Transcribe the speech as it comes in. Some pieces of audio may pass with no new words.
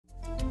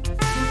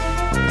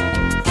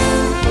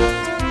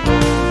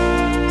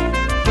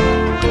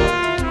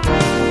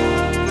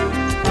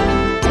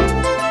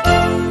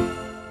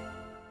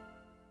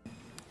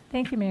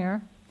Thank you,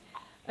 Mayor.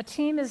 A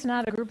team is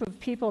not a group of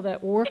people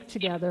that work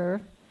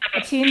together. A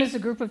team is a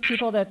group of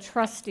people that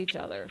trust each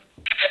other.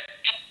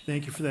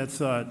 Thank you for that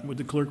thought. Would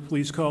the clerk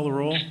please call the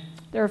roll?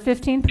 There are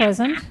 15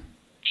 present.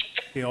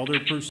 Okay,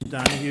 Alderperson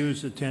Donahue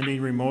is attending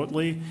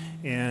remotely,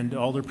 and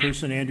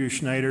Alderperson Andrew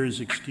Schneider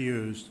is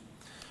excused.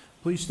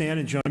 Please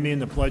stand and join me in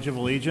the Pledge of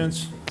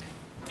Allegiance.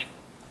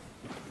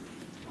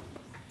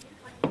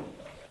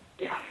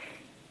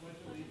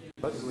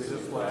 To the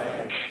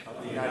flag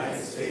of the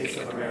United States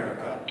of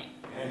America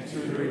and to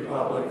the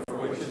republic for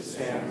which it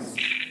stands,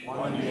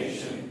 one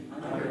nation,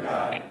 under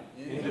God,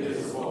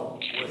 indivisible,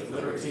 with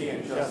liberty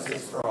and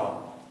justice for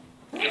all.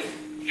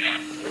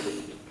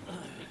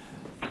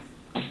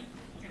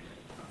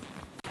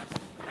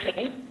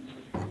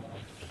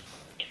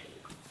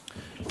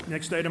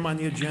 Next item on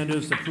the agenda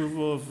is the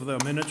approval of the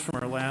minutes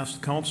from our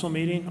last council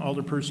meeting.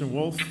 Alderperson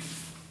Wolf.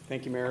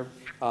 Thank you, Mayor.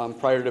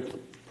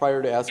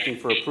 Prior to asking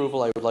for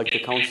approval, I would like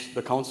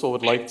the council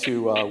would like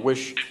to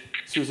wish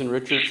Susan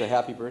Richards a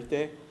happy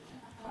birthday.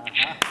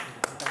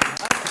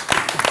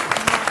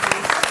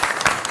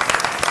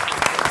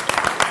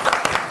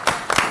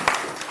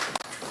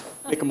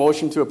 Make a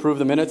motion to approve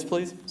the minutes,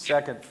 please.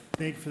 Second.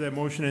 Thank you for that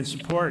motion and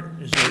support.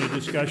 Is there any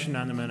discussion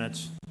on the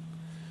minutes?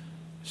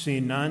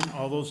 Seeing none,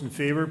 all those in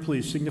favor,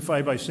 please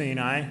signify by saying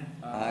aye.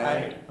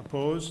 Aye.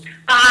 Opposed?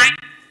 Aye.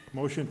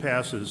 Motion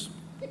passes.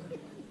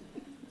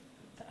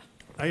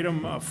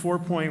 Item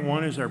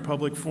 4.1 is our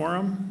public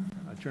forum.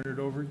 I turn it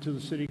over to the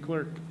city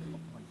clerk.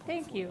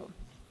 Thank you.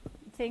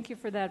 Thank you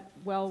for that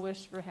well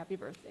wish for happy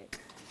birthday.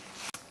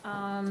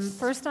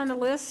 First on the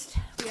list,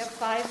 we have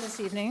 5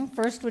 this evening.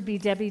 First would be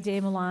Debbie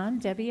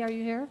DeMilan. Debbie, are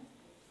you here?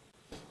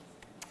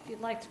 If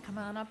you'd like to come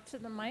on up to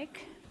the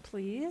mic,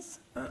 please.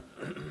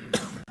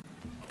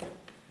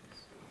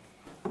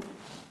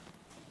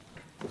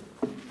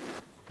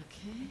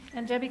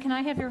 And Debbie, can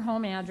I have your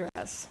home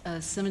address?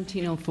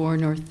 1704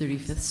 North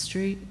 35th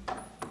Street.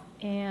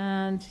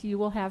 And you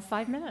will have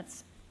 5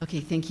 minutes. Okay,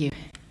 thank you.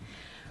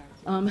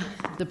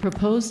 The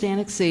proposed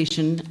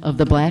annexation of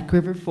the Black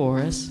River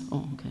Forest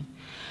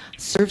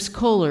serves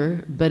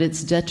Kohler, but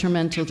it's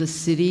detrimental to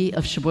City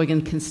of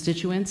Sheboygan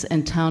constituents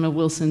and Town of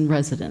Wilson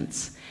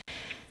residents.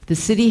 The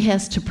city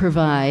has to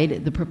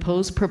provide the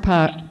proposed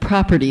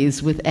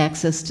properties with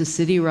access to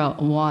city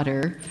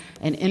water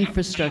and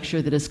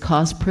infrastructure that is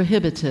cost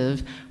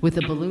prohibitive with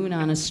a balloon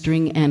on a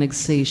string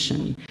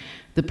annexation.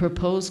 The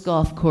proposed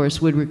golf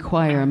course would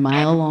require a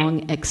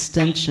mile-long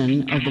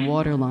extension of the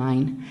water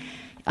line.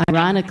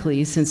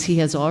 Ironically, since he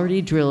has already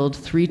drilled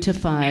 3 to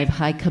 5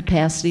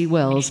 high-capacity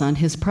wells on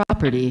his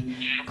property,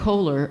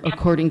 Kohler,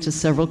 according to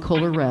several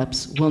Kohler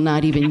reps, will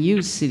not even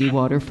use city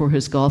water for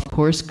his golf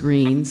course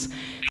greens,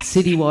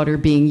 city water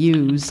being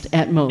used,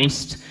 at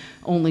most,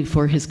 only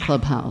for his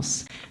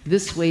clubhouse.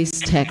 This wastes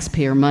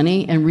taxpayer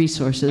money and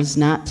resources,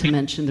 not to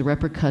mention the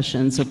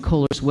repercussions of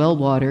Kohler's well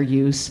water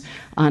use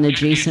on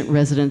adjacent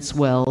residents'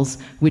 wells,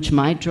 which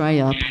might dry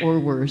up or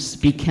worse,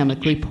 be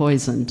chemically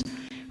poisoned.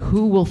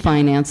 Who will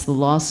finance the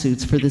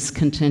lawsuits for this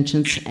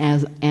contentious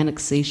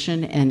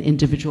annexation and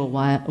individual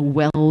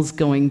wells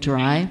going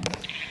dry?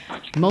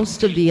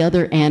 Most of the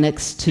other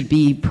annexed to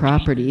be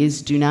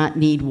properties do not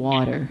need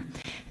water.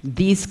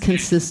 These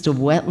consist of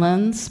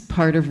wetlands,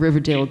 part of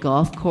Riverdale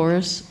Golf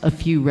Course, a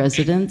few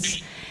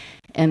residents,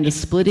 and the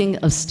splitting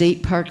of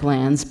state park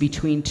lands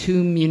between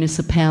 2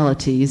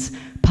 municipalities,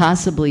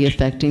 possibly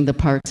affecting the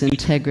park's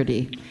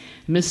integrity.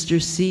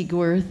 Mr.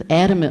 Seaworth,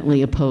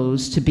 adamantly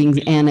opposed to being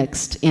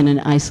annexed in an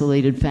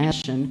isolated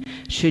fashion,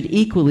 should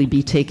equally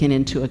be taken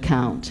into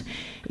account.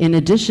 In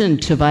addition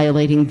to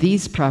violating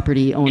these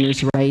property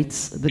owners'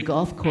 rights, the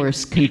golf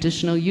course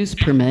conditional use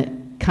permit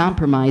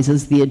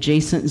compromises the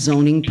adjacent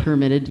zoning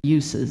permitted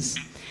uses.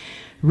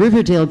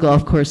 Riverdale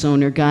Golf Course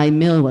owner Guy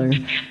Miller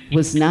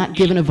was not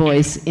given a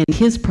voice in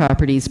his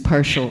property's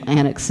partial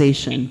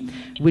annexation,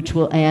 which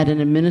will add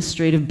an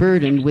administrative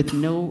burden with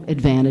no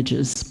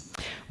advantages.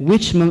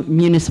 Which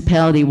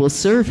municipality will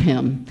serve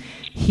him?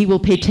 He will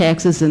pay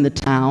taxes in the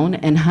town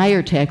and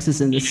higher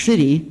taxes in the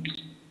city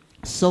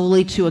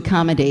solely to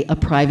accommodate a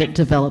private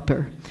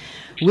developer.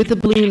 With a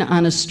balloon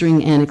on a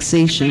string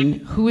annexation,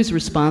 who is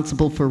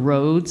responsible for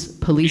roads,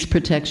 police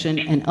protection,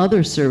 and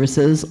other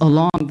services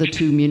along the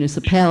 2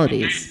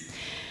 municipalities?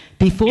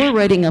 Before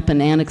writing up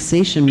an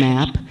annexation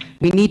map,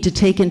 we need to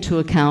take into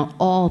account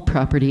all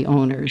property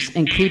owners,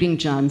 including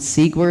John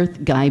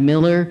Seaworth, Guy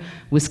Miller,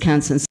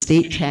 Wisconsin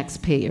state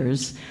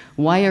taxpayers.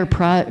 Why are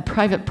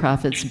private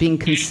profits being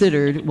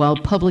considered while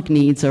public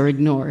needs are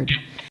ignored?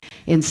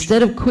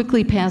 Instead of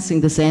quickly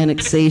passing this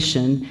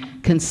annexation,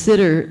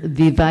 consider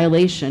the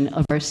violation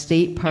of our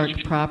state park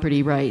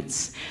property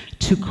rights.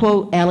 To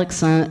quote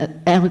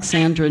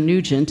Alexandra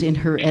Nugent in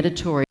her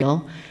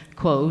editorial,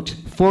 quote,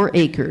 4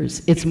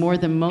 acres, it's more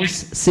than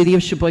most City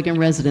of Sheboygan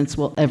residents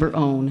will ever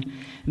own.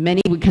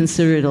 Many would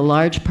consider it a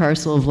large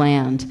parcel of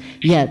land,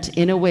 yet,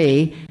 in a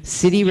way,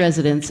 city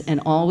residents and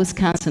all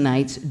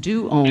Wisconsinites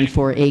do own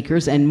 4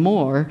 acres and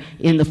more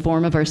in the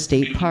form of our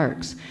state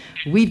parks.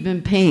 We've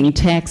been paying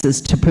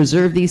taxes to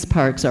preserve these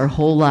parks our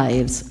whole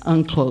lives,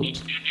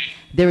 unquote.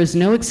 There is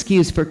no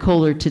excuse for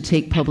Kohler to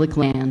take public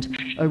land.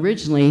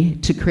 Originally,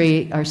 to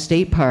create our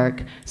state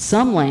park,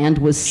 some land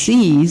was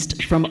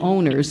seized from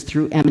owners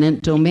through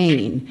eminent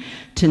domain.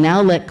 To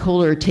now let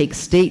Kohler take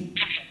state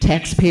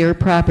taxpayer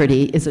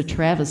property is a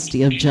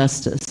travesty of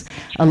justice.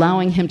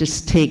 Allowing him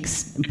to take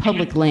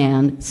public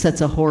land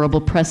sets a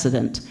horrible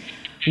precedent.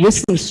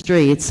 Whistling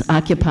Straits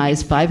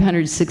occupies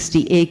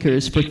 560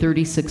 acres for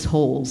 36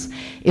 holes.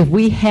 If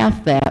we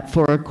half that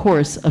for a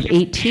course of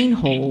 18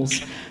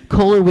 holes,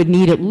 Kohler would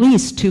need at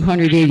least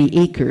 280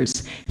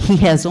 acres. He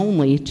has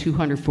only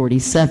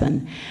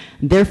 247.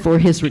 Therefore,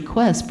 his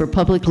request for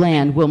public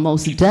land will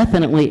most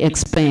definitely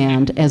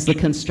expand as the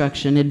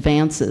construction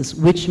advances,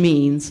 which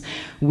means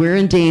we're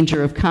in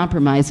danger of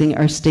compromising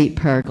our state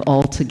park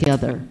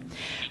altogether.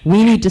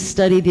 We need to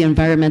study the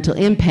environmental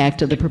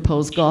impact of the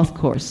proposed golf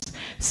course.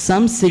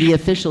 Some city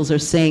officials are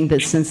saying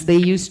that since they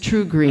use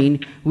True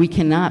Green, we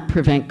cannot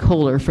prevent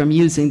Kohler from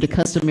using the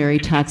customary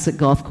toxic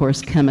golf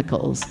course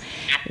chemicals.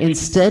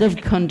 Instead of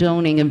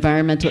condoning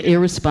environmental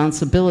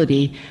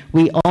irresponsibility,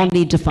 we all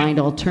need to find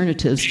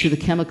alternatives to the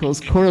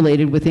chemicals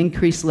correlated with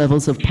increased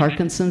levels of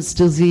Parkinson's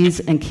disease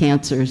and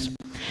cancers.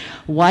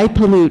 Why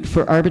pollute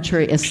for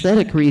arbitrary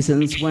aesthetic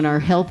reasons when our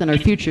health and our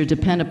future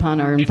depend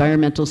upon our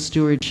environmental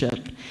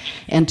stewardship?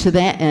 And to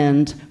that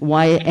end,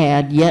 why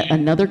add yet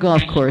another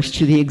golf course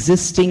to the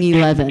existing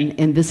 11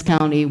 in this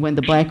county when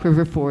the Black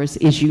River Forest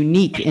is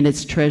unique in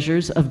its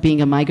treasures of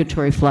being a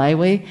migratory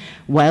flyway,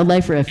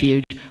 wildlife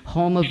refuge,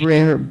 home of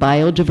rare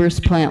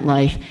biodiverse plant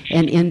life,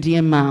 and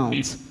Indian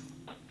mounds,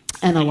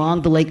 and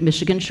along the Lake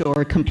Michigan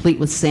shore, complete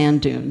with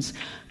sand dunes.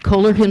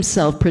 Kohler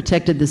himself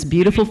protected this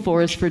beautiful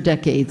forest for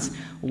decades.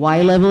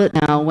 Why level it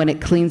now when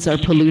it cleans our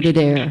polluted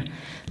air?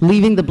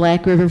 Leaving the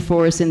Black River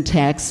Forest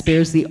intact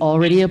spares the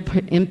already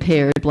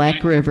impaired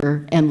Black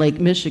River and Lake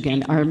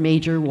Michigan, our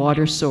major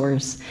water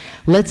source.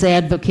 Let's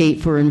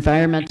advocate for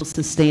environmental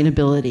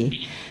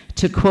sustainability.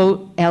 To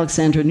quote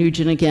Alexandra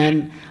Nugent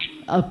again,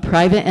 a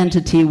private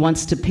entity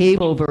wants to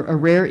pave over a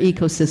rare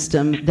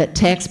ecosystem that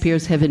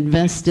taxpayers have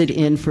invested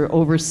in for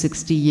over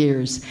 60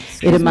 years.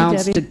 Excuse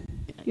me, Debbie.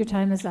 Your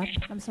time is up.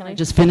 I'm sorry. I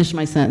just finished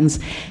my sentence.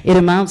 It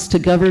amounts to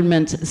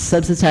government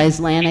subsidized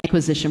land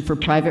acquisition for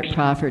private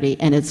property,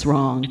 and it's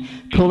wrong.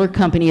 Kohler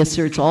Company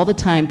asserts all the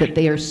time that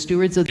they are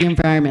stewards of the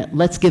environment.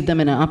 Let's give them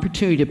an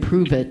opportunity to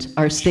prove it.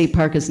 Our state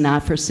park is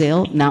not for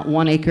sale, not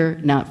 1 acre,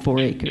 not 4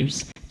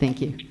 acres. Thank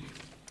you.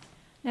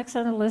 Next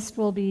on the list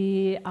will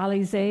be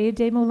Alize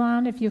de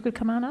Moulin, if you could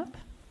come on up.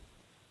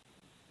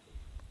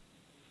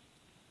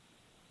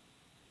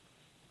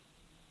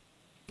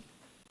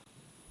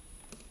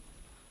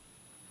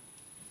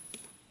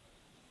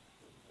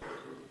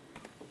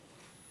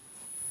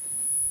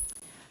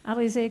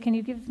 Alize, can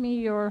you give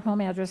me your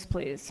home address,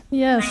 please?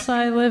 Yes,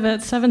 I live at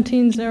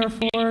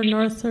 1704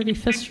 North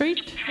 35th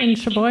Street in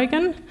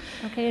Sheboygan.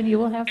 Okay, and you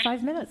will have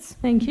 5 minutes.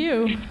 Thank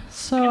you.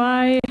 So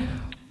I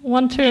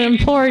want to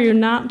implore you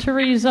not to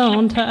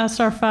rezone to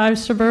SR5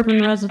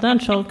 suburban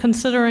residential,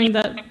 considering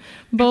that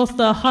both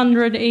the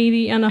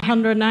 180 and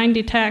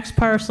 190 tax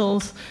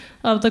parcels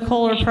of the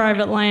Kohler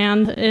private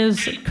land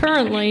is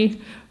currently,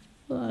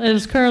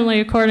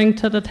 according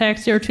to the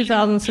tax year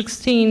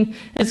 2016,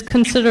 is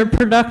considered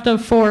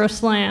productive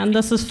forest land.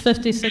 This is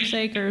 56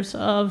 acres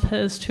of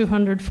his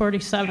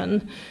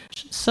 247.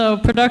 So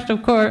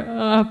productive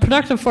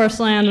forest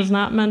land is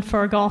not meant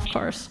for a golf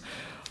course.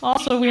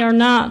 Also, we are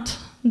not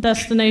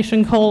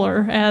Destination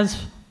Kohler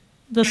as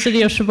the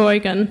city of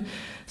Sheboygan.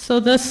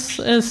 So this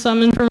is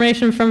some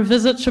information from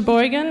Visit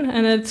Sheboygan,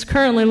 and it's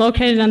currently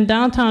located in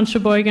downtown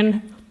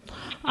Sheboygan,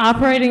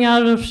 operating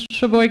out of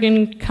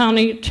Sheboygan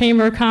County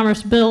Chamber of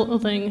Commerce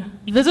building.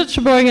 Visit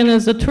Sheboygan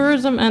is a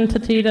tourism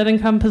entity that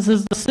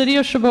encompasses the city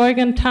of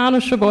Sheboygan, town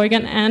of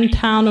Sheboygan, and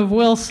town of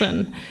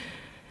Wilson.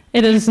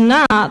 It is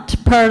not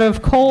part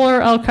of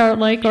Kohler, Elkhart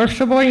Lake, or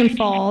Sheboygan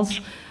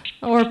Falls,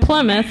 or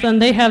Plymouth, and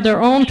they have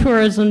their own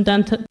tourism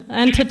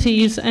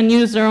entities and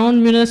use their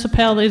own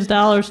municipalities'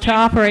 dollars to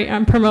operate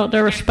and promote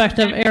their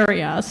respective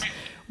areas.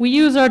 We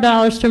use our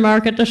dollars to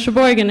market the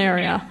Sheboygan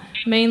area,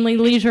 mainly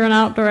leisure and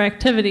outdoor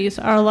activities.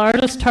 Our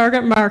largest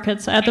target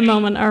markets at the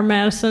moment are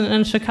Madison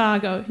and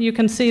Chicago. You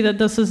can see that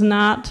this is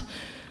not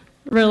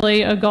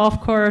really a golf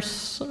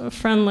course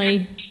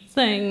friendly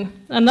thing.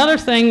 Another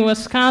thing,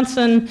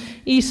 Wisconsin,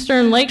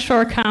 eastern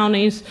lakeshore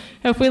counties,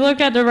 if we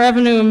look at the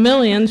revenue in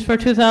millions for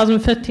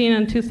 2015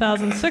 and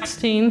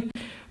 2016,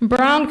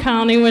 Brown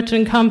County, which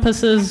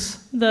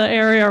encompasses the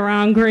area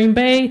around Green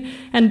Bay,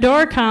 and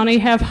Door County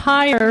have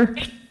higher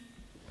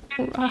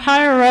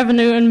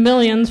revenue in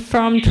millions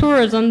from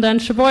tourism than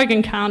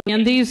Sheboygan County,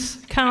 and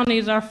these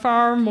counties are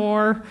far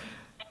more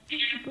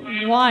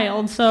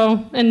wild.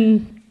 So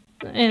in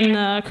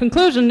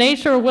conclusion,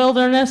 nature,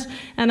 wilderness,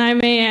 and I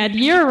may add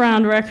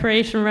year-round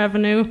recreation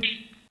revenue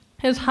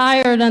is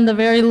higher than the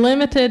very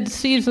limited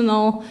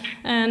seasonal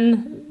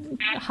and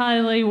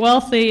highly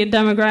wealthy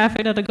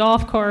demographic that a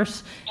golf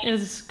course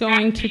is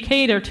going to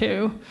cater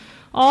to.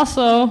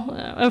 Also,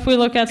 if we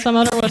look at some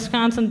other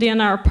Wisconsin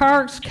DNR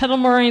parks, Kettle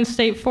Moraine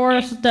State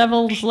Forest,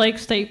 Devil's Lake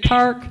State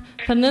Park,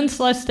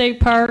 Peninsula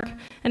State Park,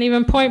 And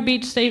even Point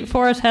Beach State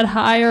Forest had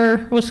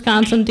higher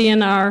Wisconsin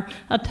DNR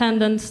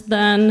attendance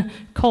than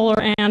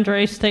Kohler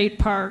Andre State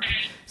Park.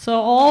 So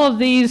all of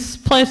these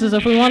places,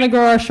 if we want to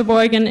grow our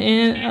Sheboygan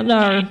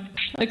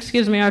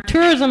our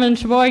tourism in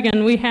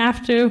Sheboygan, we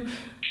have to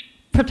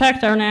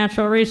protect our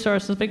natural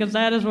resources because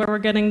that is where we're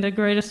getting the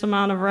greatest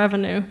amount of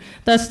revenue.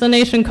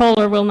 Destination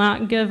Kohler will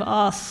not give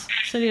us,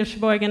 City of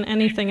Sheboygan,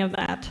 anything of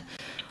that.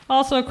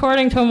 Also,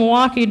 according to a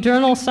Milwaukee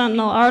Journal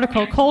Sentinel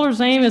article,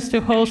 Kohler's aim is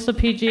to host a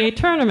PGA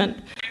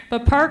tournament,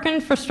 but park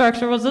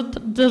infrastructure was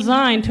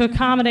designed to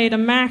accommodate a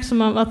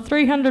maximum of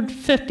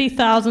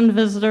 350,000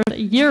 visitors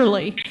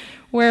yearly,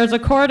 whereas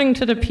according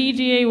to the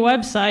PGA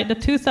website, the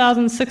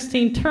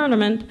 2016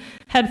 tournament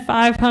had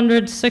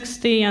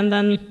 560 and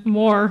then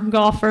more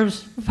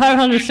golfers,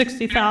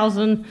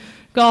 560,000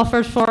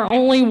 golfers for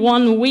only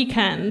one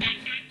weekend.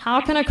 How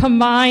can a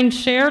combined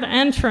shared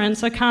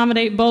entrance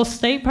accommodate both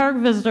state park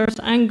visitors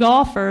and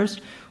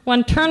golfers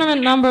when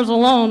tournament numbers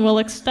alone will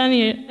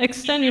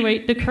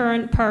extenuate the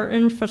current park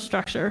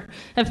infrastructure?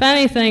 If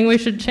anything, we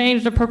should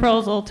change the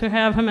proposal to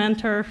have him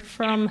enter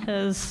from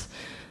his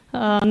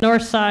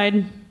north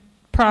side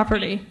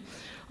property.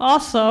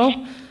 Also,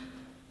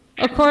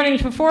 according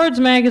to Ford's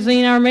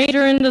magazine, our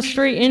major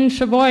industry in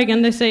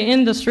Sheboygan, they say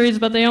industries,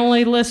 but they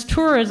only list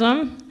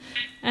tourism,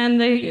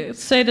 and they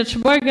say that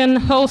Sheboygan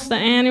hosts the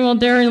annual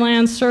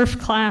Dairyland Surf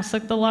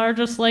Classic, the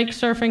largest lake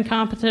surfing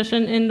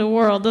competition in the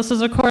world. This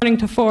is according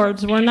to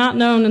Ford's. We're not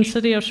known in the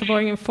city of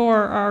Sheboygan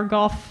for our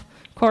golf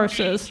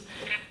courses.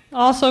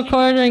 Also,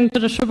 according to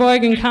the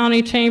Sheboygan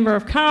County Chamber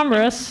of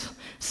Commerce,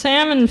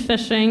 salmon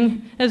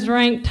fishing is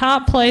ranked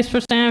top place for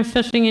salmon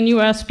fishing in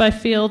U.S. by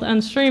Field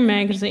and Stream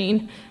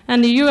magazine.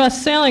 And the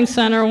U.S. Sailing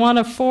Center, one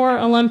of 4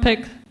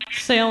 Olympic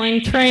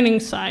sailing training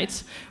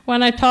sites.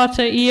 When I talked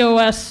to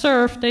EOS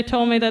Surf, they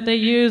told me that they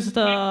used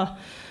the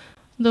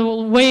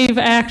wave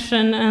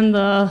action and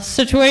the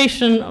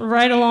situation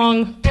right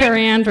along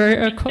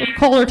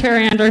Kohler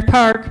Terry Andre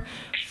Park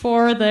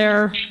for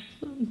their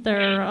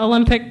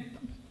Olympic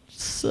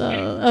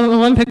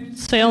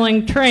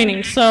sailing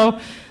training. So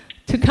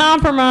to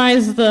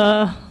compromise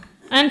the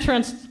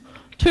entrance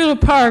to the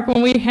park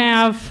when we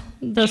have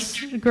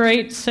this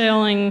great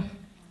sailing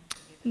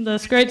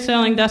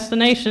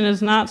destination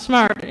is not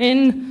smart.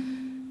 In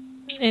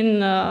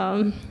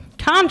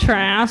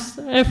contrast,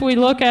 if we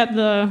look at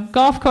the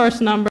golf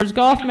course numbers,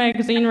 Golf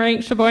Magazine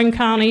ranked Sheboygan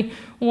County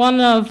one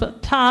of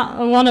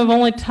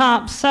only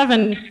top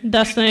 7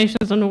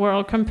 destinations in the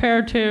world,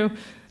 compared to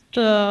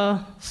the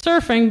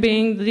surfing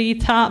being the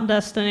top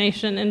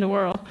destination in the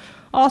world.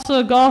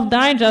 Also, Golf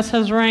Digest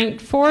has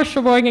ranked 4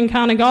 Sheboygan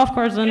County golf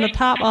courses in the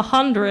top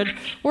 100.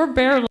 We're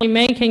barely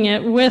making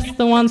it with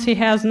the ones he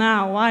has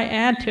now. Why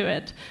add to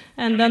it?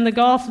 And then the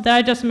Golf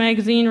Digest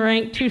magazine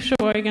ranked 2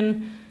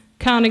 Sheboygan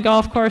County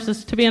golf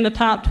courses to be in the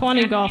top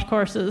 20 golf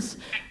courses.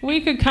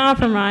 We could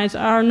compromise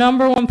our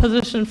 #1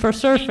 position for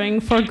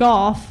surfing for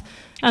golf,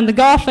 and the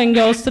golfing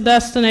goes to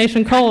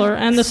Destination Kohler,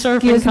 and the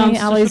surfing comes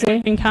to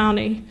Sheboygan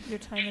County. Your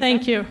time is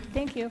Thank up. you.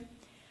 Thank you.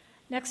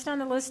 Next on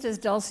the list is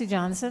Dulcie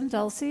Johnson.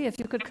 Dulcie, if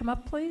you could come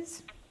up,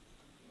 please.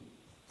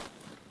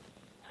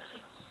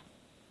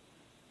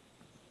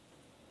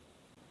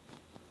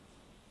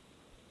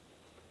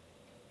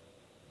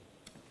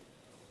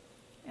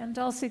 And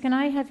Dulcie, can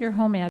I have your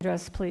home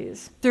address,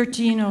 please?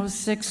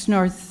 1306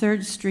 North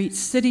 3rd Street,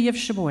 City of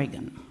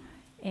Sheboygan.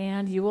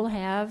 And you will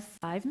have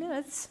 5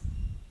 minutes.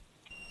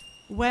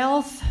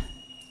 Wealth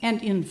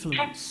and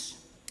influence.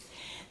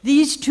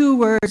 These 2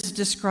 words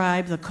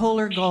describe the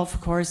Kohler Golf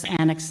Course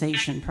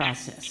annexation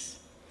process.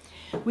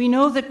 We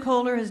know that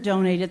Kohler has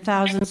donated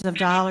thousands of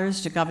dollars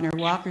to Governor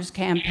Walker's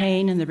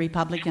campaign in the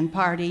Republican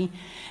Party,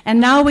 and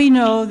now we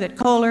know that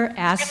Kohler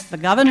asked the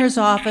governor's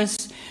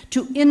office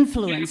to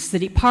influence the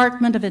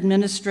Department of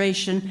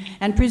Administration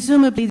and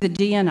presumably the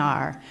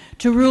DNR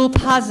to rule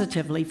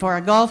positively for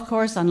a golf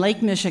course on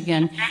Lake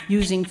Michigan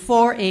using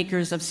 4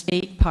 acres of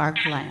state park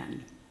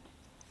land.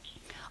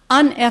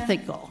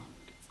 Unethical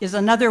is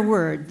another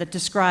word that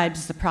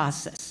describes the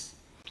process.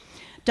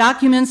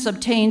 Documents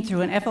obtained through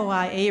an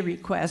FOIA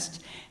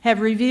request have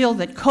revealed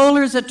that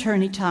Kohler's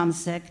attorney, Tom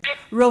Sick,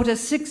 wrote a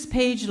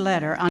 6-page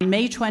letter on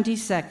May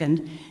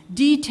 22nd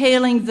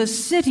detailing the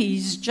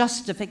city's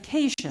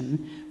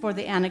justification for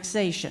the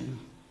annexation.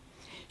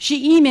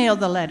 She emailed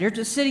the letter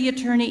to City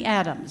Attorney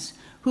Adams,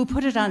 who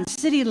put it on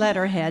city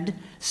letterhead,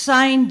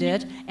 signed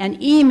it, and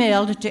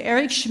emailed it to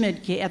Eric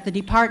Schmidtke at the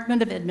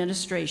Department of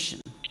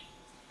Administration.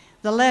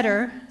 The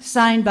letter,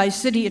 signed by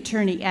City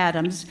Attorney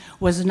Adams,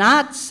 was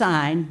not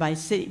signed by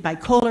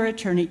Kohler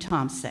Attorney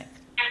Tomsick.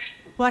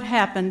 What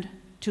happened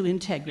to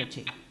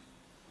integrity?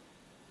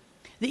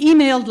 The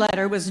emailed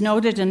letter was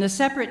noted in a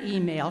separate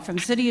email from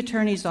City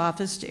Attorney's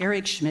Office to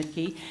Eric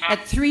Schmidtke at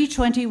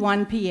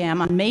 3:21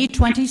 p.m. on May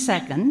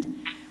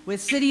 22nd,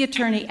 with City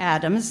Attorney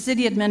Adams,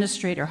 City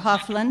Administrator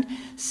Huffland,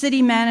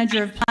 City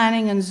Manager of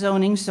Planning and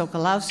Zoning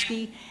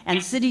Sokolowski,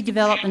 and City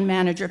Development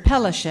Manager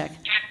Pelishek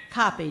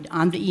copied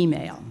on the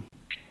email.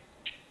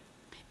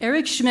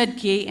 Eric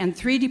Schmidtke and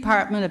 3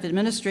 Department of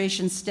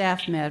Administration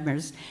staff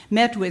members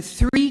met with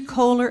 3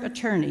 Kohler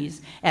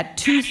attorneys at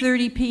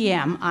 2:30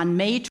 p.m. on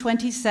May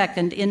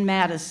 22nd in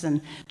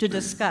Madison to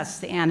discuss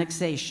the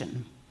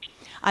annexation.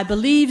 I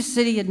believe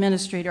City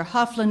Administrator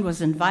Huffland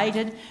was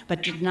invited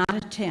but did not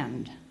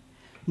attend.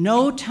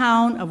 No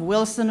Town of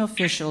Wilson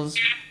officials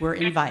were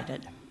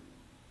invited.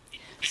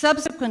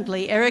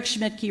 Subsequently, Eric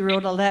Schmidtke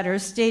wrote a letter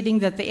stating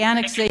that the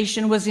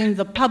annexation was in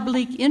the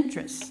public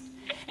interest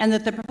and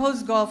that the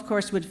proposed golf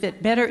course would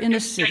fit better in a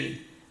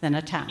city than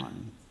a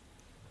town.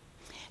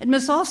 It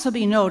must also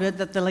be noted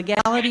that the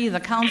legality of the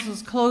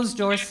council's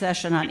closed-door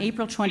session on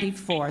April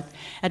 24th,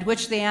 at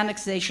which the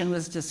annexation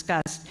was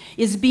discussed,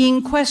 is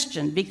being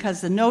questioned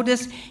because the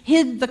notice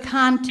hid the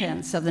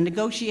contents of the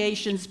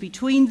negotiations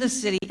between the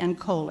city and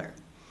Kohler.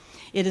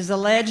 It is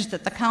alleged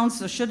that the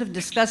council should have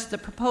discussed the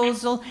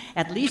proposal,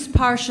 at least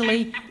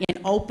partially,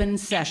 in open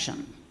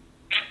session.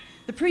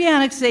 The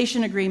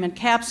pre-annexation agreement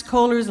caps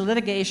Kohler's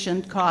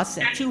litigation costs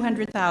at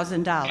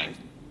 $200,000.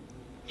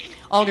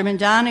 Alderman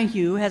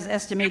Donahue has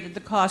estimated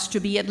the cost to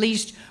be at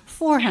least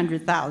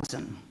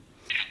 $400,000.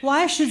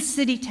 Why should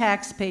city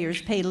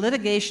taxpayers pay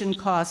litigation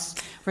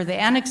costs for the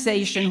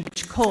annexation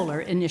which Kohler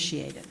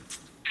initiated?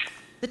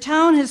 The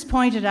town has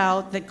pointed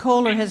out that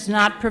Kohler has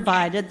not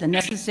provided the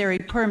necessary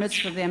permits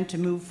for them to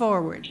move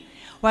forward,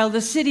 while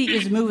the city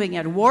is moving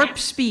at warp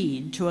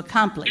speed to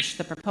accomplish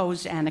the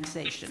proposed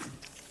annexation.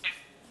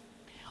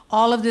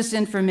 All of this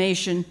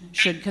information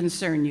should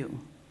concern you.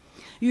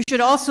 You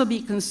should also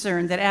be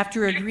concerned that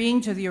after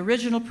agreeing to the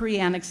original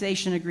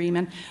pre-annexation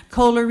agreement,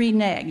 Kohler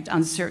reneged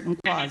on certain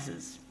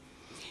clauses.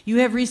 You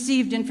have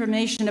received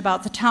information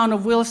about the town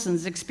of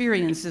Wilson's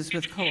experiences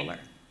with Kohler.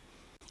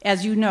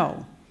 As you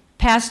know,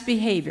 past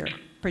behavior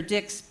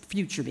predicts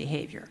future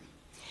behavior.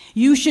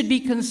 You should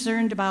be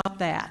concerned about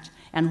that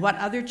and what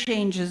other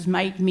changes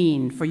might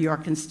mean for your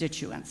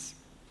constituents.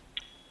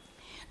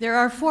 There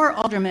are 4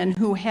 aldermen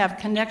who have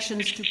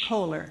connections to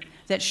Kohler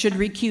that should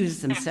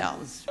recuse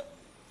themselves.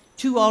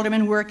 2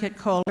 aldermen work at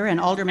Kohler, and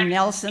Alderman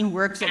Nelson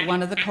works at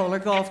one of the Kohler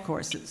golf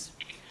courses.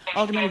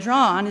 Alderman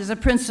Drawn is a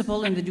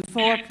principal in the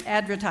Dufour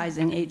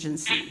Advertising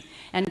Agency,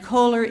 and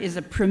Kohler is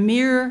a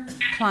premier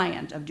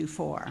client of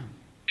Dufour.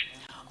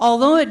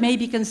 Although it may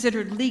be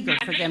considered legal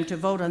for them to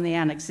vote on the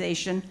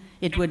annexation,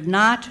 it would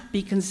not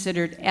be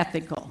considered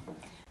ethical.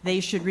 They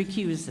should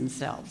recuse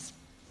themselves.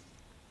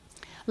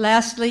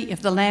 Lastly,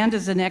 if the land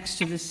is annexed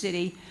to the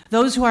city,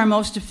 those who are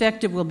most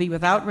affected will be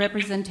without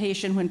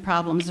representation when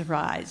problems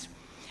arise.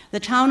 The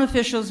town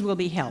officials will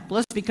be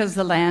helpless because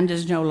the land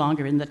is no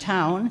longer in the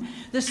town.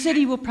 The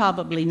city will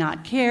probably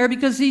not care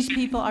because these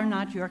people are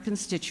not your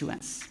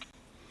constituents.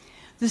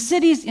 The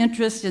city's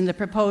interest in the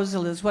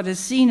proposal is what is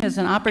seen as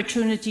an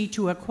opportunity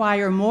to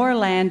acquire more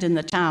land in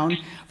the town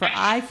for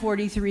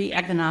I-43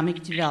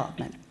 economic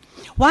development.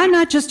 Why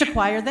not just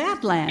acquire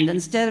that land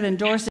instead of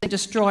endorsing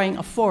destroying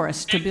a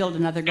forest to build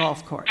another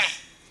golf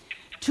course?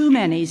 Too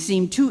many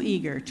seem too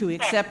eager to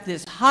accept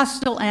this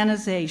hostile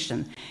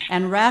annexation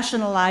and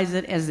rationalize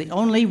it as the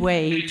only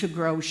way to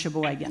grow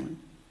Sheboygan.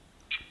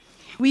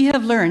 We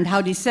have learned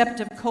how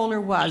deceptive Kohler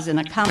was in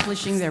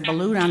accomplishing their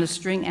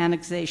balloon-on-a-string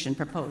annexation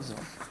proposal.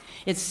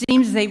 It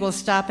seems they will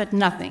stop at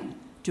nothing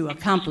to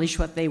accomplish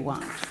what they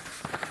want.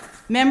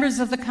 Members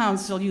of the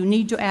council, you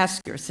need to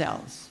ask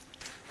yourselves,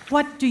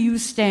 what do you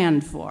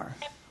stand for?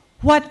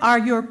 What are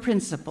your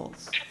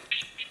principles?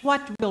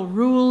 What will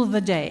rule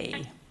the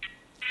day?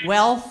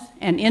 Wealth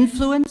and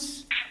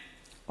influence,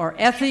 or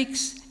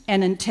ethics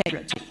and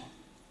integrity?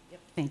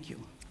 Thank you.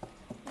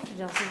 Thank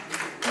you,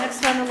 Delcy.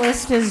 Next on the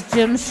list is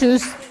Jim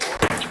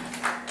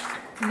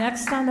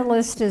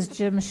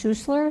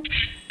Schussler.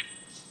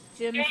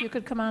 Jim, if you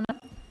could come on up.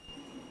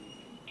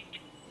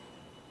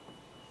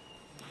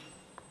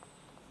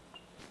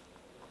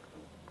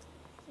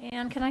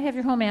 And can I have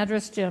your home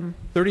address, Jim?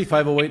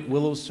 3508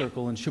 Willows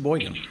Circle in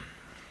Sheboygan.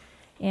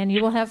 And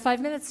you will have 5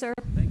 minutes, sir.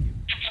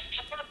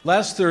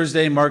 Last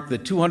Thursday marked the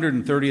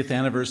 230th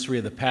anniversary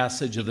of the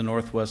passage of the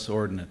Northwest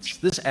Ordinance.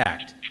 This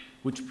act,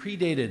 which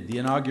predated the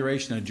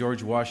inauguration of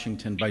George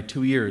Washington by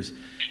 2 years,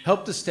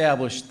 helped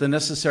establish the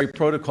necessary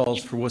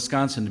protocols for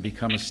Wisconsin to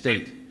become a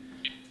state.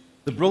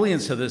 The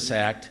brilliance of this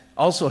act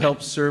also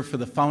helps serve for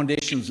the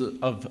foundations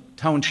of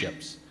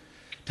townships.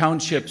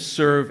 Townships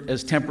serve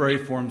as temporary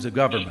forms of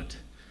government.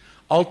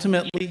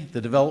 Ultimately, the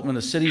development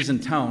of cities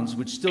and towns,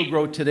 which still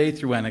grow today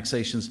through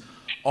annexations,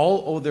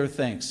 all owe their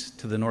thanks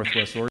to the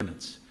Northwest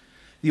Ordinance.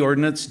 The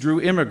ordinance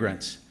drew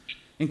immigrants,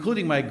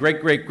 including my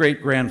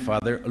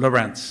great-great-great-grandfather,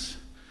 Lawrence.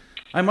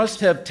 It must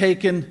have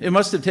taken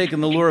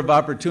the lure of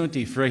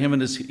opportunity for him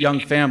and his young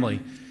family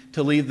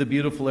to leave the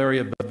beautiful area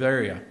of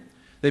Bavaria.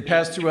 They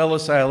passed through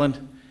Ellis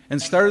Island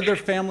and started their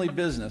family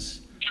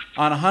business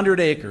on 100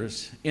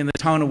 acres in the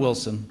town of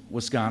Wilson,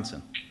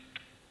 Wisconsin.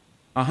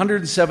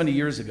 170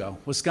 years ago,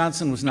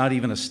 Wisconsin was not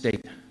even a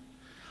state.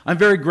 I'm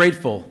very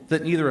grateful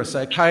that neither a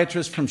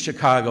psychiatrist from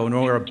Chicago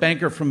nor a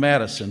banker from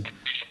Madison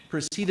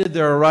preceded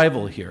their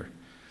arrival here,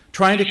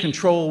 trying to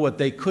control what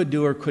they could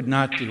do or could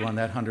not do on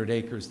that 100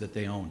 acres that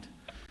they owned.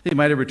 They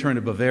might have returned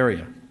to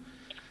Bavaria.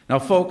 Now,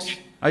 folks,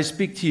 I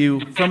speak to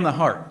you from the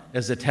heart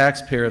as a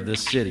taxpayer of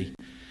this city,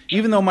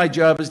 even though my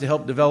job is to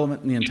help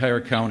development in the entire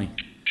county.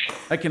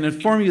 I can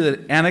inform you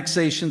that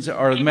annexations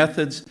are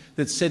methods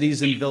that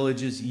cities and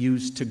villages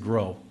use to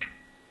grow.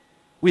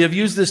 We have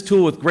used this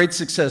tool with great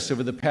success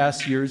over the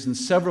past years in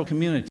several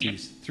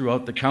communities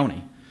throughout the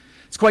county.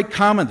 It's quite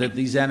common that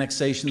these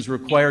annexations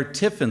require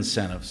TIF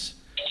incentives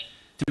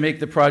to make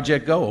the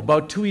project go.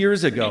 About 2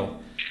 years ago,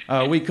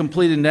 we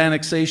completed an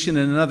annexation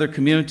in another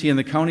community in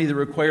the county that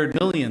required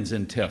millions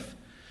in TIF.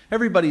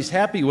 Everybody's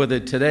happy with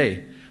it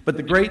today, but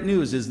the great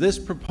news is this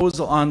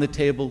proposal on the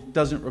table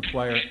doesn't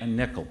require a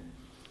nickel.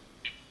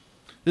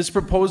 This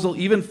proposal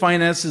even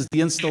finances the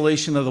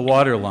installation of the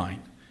water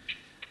line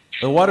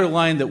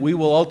that we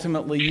will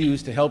ultimately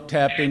use to help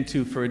tap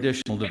into for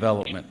additional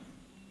development.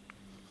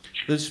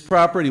 This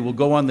property will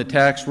go on the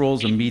tax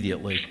rolls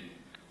immediately.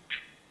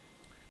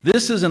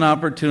 This is an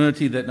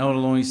opportunity that not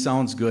only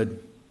sounds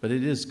good, but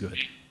it is good.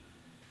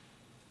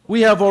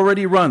 We have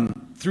already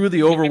run through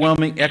the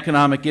overwhelming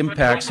economic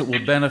impacts that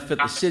will benefit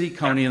the city,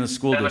 county, and the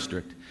school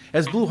district.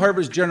 As Blue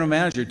Harbor's general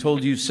manager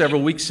told you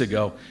several weeks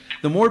ago,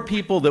 the more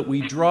people that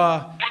we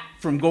draw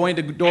from going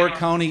to Door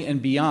County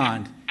and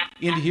beyond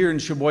into here in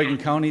Sheboygan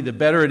County, the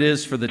better it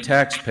is for the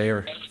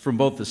taxpayer from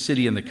both the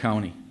city and the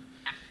county.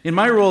 In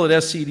my role at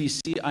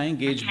SCDC, I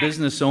engage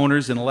business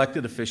owners and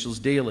elected officials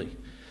daily.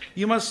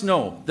 You must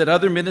know that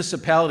other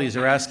municipalities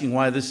are asking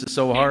why this is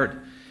so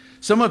hard.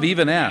 Some have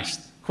even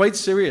asked, quite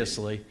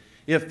seriously,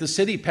 if the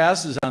city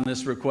passes on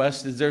this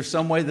request, is there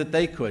some way that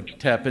they could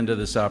tap into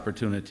this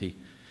opportunity?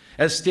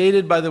 As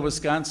stated by the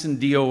Wisconsin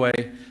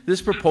DOA,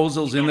 this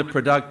proposal is in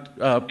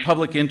the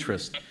public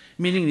interest,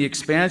 meaning the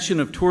expansion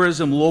of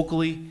tourism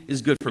locally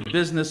is good for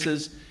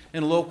businesses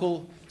and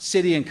local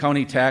city and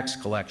county tax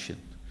collection.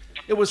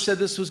 It was said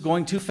this was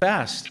going too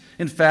fast.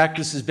 In fact,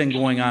 this has been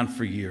going on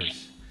for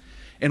years.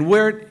 And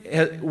were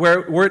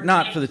it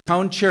not for the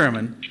town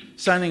chairman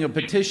signing a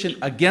petition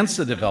against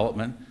the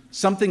development,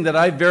 something that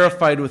I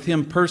verified with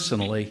him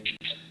personally,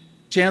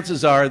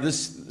 chances are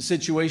this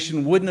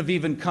situation wouldn't have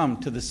even come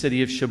to the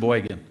city of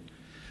Sheboygan.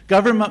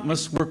 Government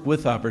must work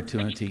with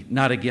opportunity,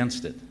 not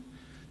against it.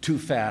 Too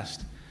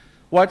fast.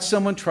 Watch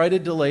someone try to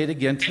delay it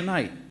again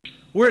tonight.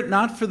 Were it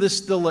not for this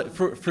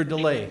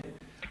delay,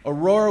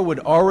 Aurora would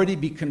already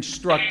be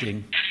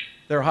constructing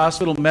their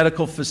hospital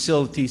medical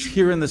facilities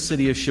here in the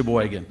city of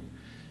Sheboygan.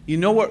 You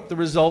know what the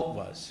result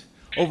was?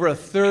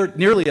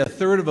 Nearly a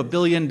third of $1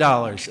 billion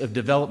of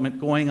development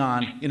going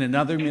on in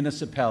another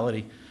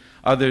municipality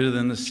other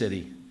than the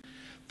city.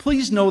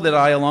 Please know that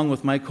I, along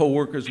with my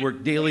co-workers,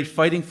 work daily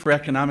fighting for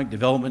economic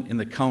development in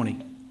the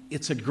county.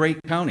 It's a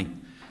great county.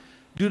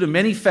 Due to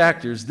many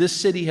factors, this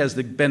city has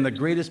been the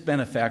greatest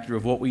benefactor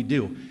of what we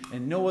do,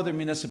 and no other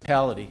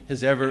municipality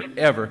has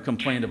ever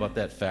complained about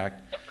that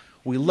fact.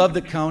 We love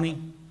the county,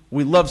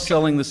 we love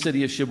selling the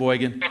city of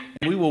Sheboygan,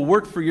 and we will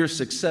work for your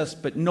success,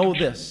 but know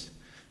this,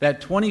 that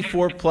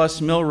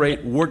 24+ mill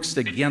rate works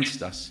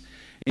against us.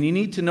 And you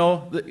need to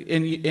know,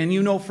 and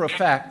you know for a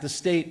fact, the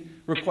state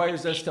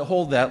requires us to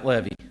hold that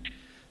levy.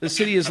 The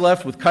city is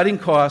left with cutting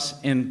costs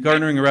and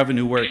garnering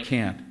revenue where it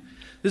can.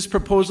 This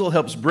proposal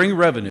helps bring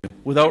revenue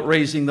without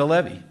raising the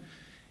levy.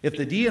 If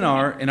the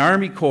DNR and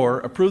Army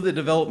Corps approve the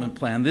development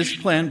plan, this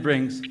plan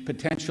brings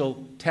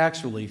potential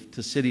tax relief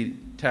to city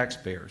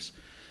taxpayers.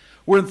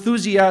 We're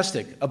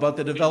enthusiastic about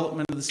the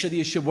development of the city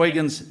of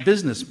Sheboygan's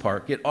business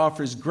park. It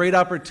offers great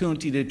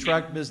opportunity to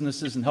attract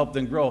businesses and help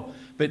them grow.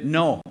 But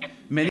no,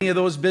 many of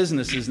those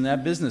businesses in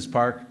that business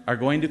park are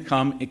going to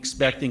come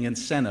expecting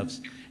incentives,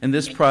 and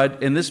this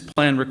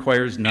plan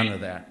requires none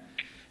of that.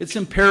 It's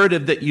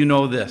imperative that you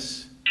know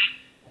this.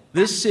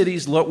 One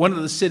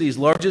of the city's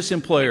largest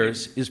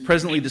employers is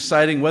presently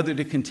deciding whether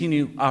to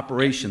continue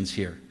operations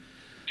here.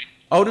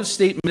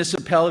 Out-of-state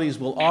municipalities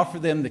will offer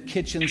them the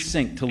kitchen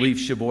sink to leave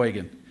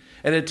Sheboygan.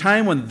 At a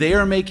time when they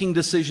are making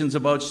decisions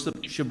about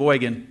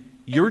Sheboygan,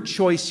 your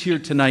choice here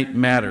tonight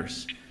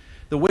matters.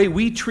 The way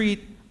we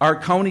treat our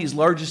county's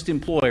largest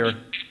employer,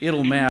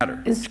 it'll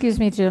matter. Excuse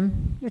me,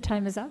 Jim, your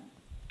time is up.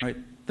 All right,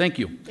 thank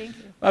you. Thank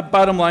you.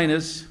 Bottom line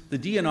is, the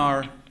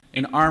DNR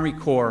and Army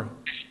Corps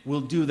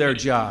will do their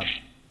job.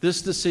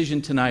 This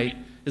decision tonight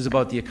is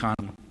about the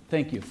economy.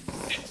 Thank you.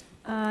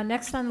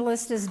 Next on the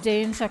list is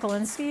Dane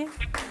Chekalinsky.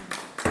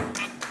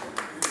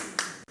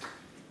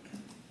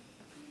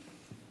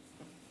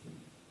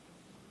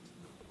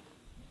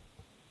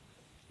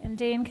 And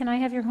Dane, can I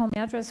have your home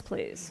address,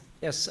 please?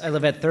 Yes, I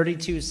live at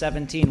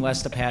 3217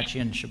 West Apache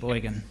in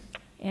Sheboygan.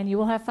 And you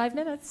will have 5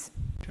 minutes.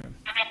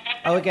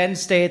 I'll again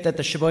state that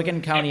the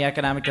Sheboygan County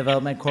Economic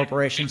Development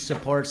Corporation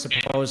supports the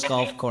proposed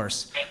golf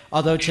course.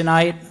 Although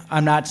tonight,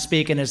 I'm not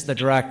speaking as the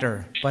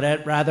director,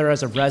 but rather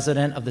as a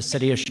resident of the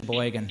city of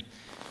Sheboygan.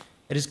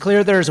 It is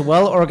clear there is a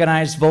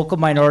well-organized vocal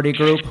minority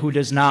group who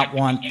does not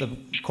want the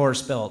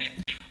course built.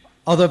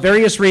 Although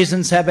various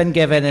reasons have been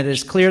given, it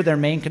is clear their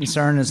main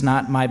concern is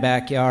not in my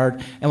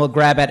backyard and will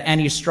grab at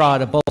any straw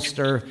to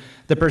bolster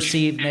the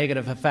perceived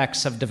negative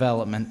effects of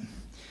development.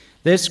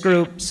 This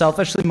group,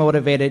 selfishly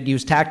motivated,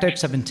 used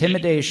tactics of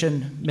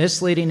intimidation,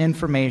 misleading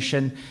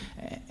information,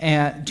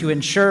 and to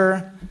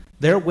ensure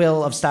their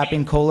will of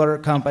stopping Kohler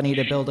Company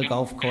to build a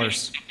golf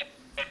course.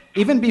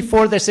 Even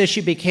before this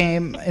issue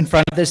became in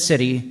front of the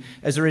city,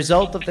 as a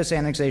result of this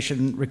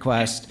annexation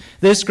request,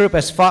 this group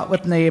has fought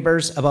with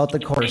neighbors about the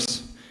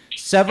course.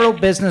 Several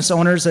business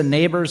owners and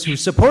neighbors who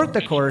support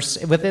the course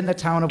within the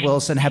town of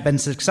Wilson have been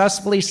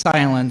successfully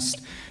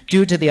silenced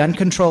due to the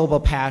uncontrollable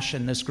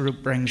passion this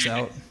group brings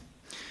out.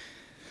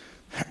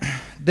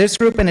 This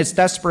group, in its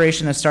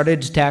desperation, has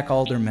started to attack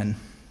aldermen.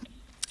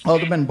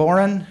 Alderman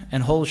Boren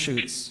and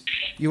Holschutz.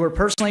 You were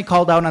personally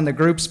called out on the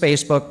group's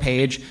Facebook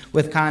page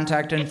with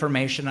contact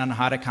information on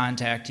how to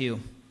contact you.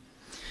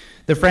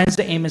 The Friends'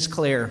 aim is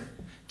clear: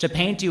 to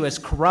paint you as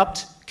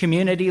corrupt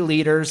community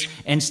leaders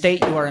and state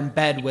you are in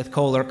bed with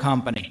Kohler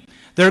Company.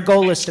 Their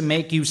goal is to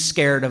make you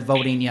scared of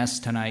voting yes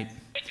tonight.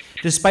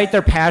 Despite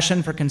their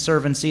passion for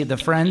conservancy, the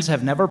Friends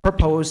have never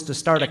proposed to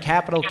start a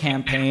capital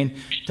campaign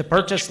to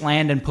purchase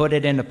land and put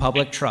it into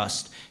public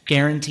trust,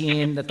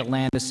 guaranteeing that the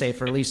land is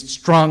safe, or at least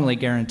strongly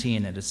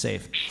guaranteeing it is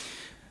safe.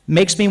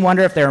 Makes me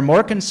wonder if they are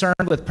more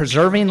concerned with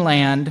preserving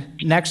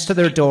land next to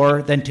their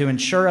door than to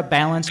ensure a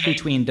balance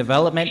between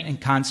development and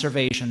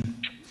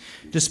conservation.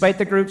 Despite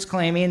the groups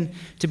claiming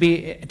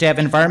to have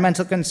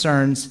environmental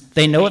concerns,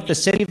 they know if the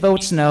city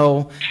votes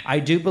no, I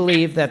do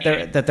believe that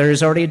there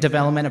is already a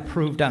development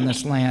approved on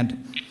this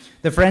land.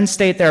 The Friends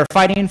state they are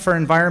fighting for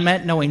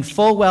environment, knowing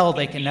full well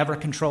they can never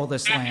control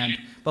this land,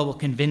 but will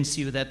convince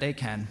you that they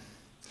can.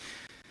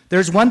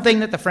 There's one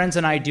thing that the Friends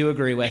and I do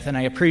agree with, and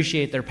I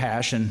appreciate their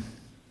passion.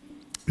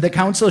 The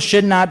council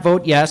should not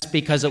vote yes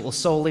because it will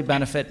solely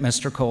benefit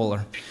Mr.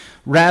 Kohler.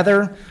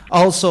 Rather,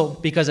 also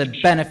because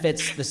it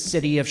benefits the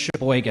city of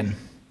Sheboygan.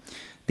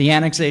 The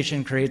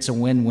annexation creates a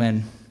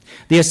win-win.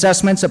 The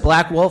assessments of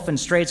Black Wolf and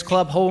Straits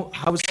Club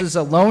houses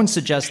alone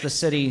suggest the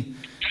city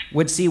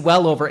would see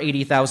well over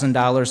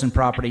 $80,000 in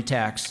property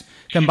tax.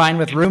 Combined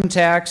with room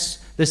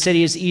tax, the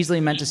city is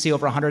easily meant to see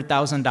over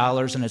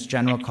 $100,000 in its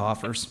general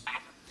coffers.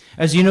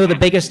 As you know, the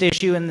biggest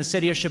issue in the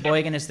city of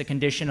Sheboygan is the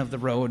condition of the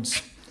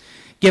roads.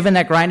 Given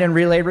that grind and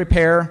relay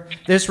repair,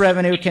 this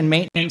revenue can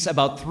maintenance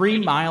about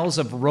 3 miles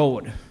of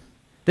road.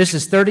 This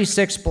is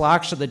 36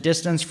 blocks of the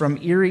distance from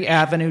Erie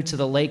Avenue to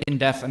the lake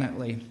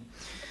indefinitely.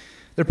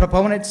 The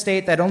proponents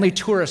state that only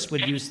tourists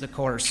would use the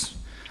course.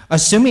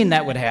 Assuming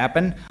that would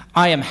happen,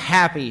 I am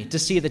happy to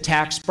see the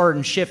tax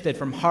burden shifted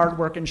from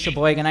hardworking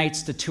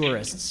Sheboyganites to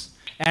tourists.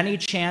 Any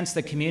chance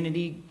the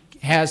community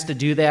has to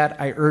do that,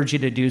 I urge you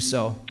to do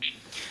so.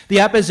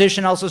 The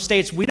opposition also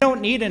states we don't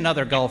need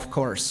another golf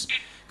course.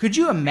 Could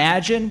you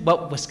imagine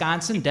what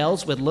Wisconsin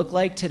Dells would look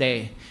like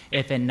today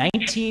if in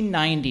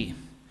 1990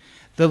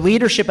 the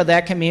leadership of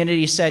that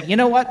community said, you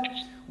know what,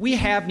 we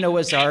have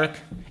Noah's Ark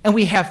and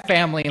we have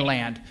family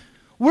land.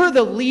 We're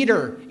the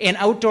leader in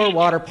outdoor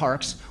water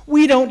parks.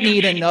 We don't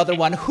need another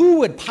one. Who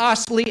would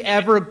possibly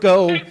ever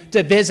go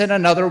to visit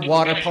another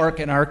water park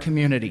in our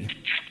community?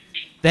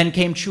 Then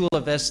came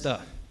Chula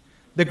Vista,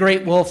 the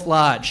Great Wolf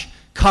Lodge,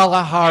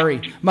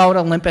 Kalahari, Mount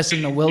Olympus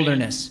in the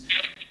wilderness.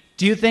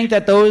 Do you think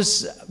that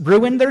those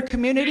ruined their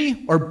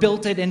community or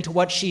built it into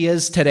what she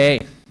is today?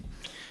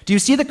 Do you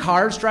see the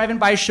cars driving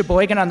by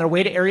Sheboygan on their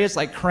way to areas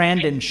like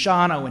Crandon,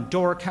 Shawano, and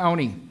Door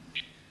County?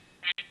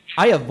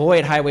 I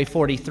avoid Highway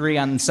 43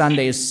 on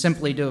Sundays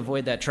simply to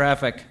avoid that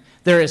traffic.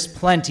 There is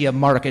plenty of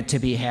market to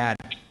be had.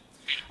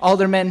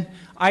 Aldermen,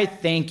 I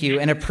thank you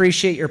and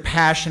appreciate your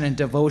passion and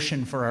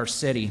devotion for our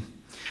city.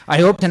 I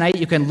hope tonight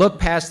you can look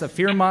past the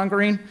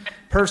fear-mongering,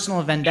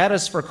 personal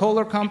vendettas for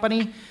Kohler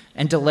Company,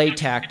 and delay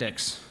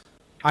tactics.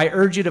 I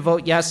urge you to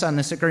vote yes on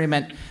this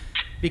agreement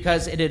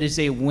because it is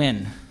a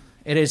win.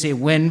 It is a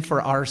win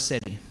for our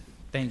city.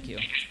 Thank you.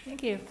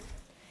 Thank you.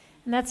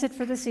 And that's it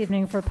for this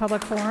evening for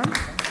Public Forum.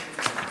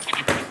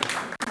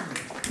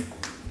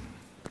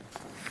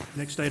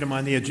 Next item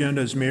on the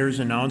agenda is mayor's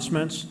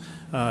announcements.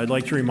 I'd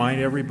like to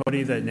remind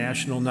everybody that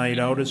National Night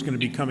Out is going to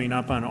be coming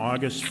up on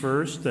August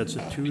 1st. That's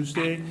a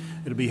Tuesday.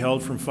 It'll be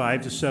held from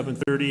 5 to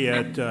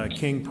 7:30 at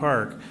King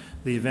Park.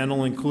 The event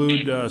will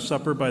include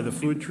supper by the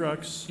food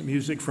trucks,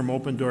 music from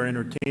Open Door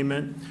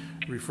Entertainment,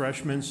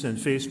 refreshments and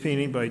face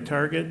painting by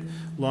Target.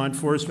 Law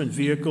enforcement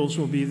vehicles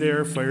will be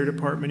there, fire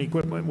department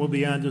equipment will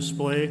be on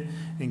display,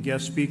 and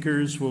guest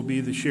speakers will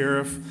be the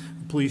sheriff,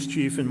 the police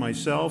chief, and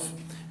myself.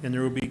 And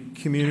there will be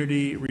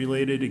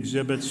community-related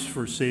exhibits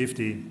for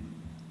safety.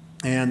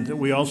 And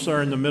we also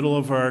are in the middle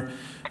of our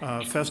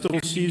festival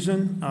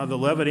season. The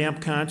Levitt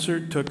Amp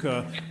concert took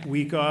a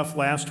week off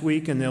last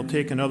week, and they'll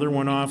take another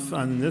one off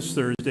on this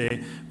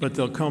Thursday, but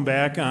they'll come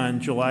back on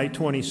July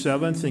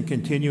 27th and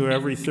continue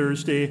every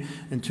Thursday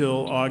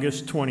until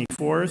August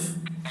 24th.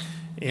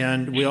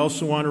 And we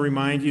also want to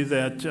remind you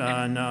that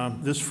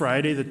on this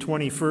Friday, the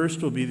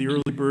 21st, will be the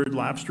Early Bird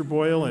Lobster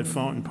Boil at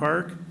Fountain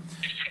Park.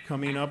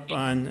 Coming up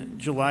on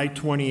July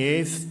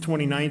 28th,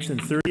 29th,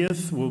 and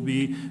 30th will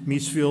be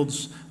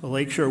Meatsfield's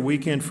Lakeshore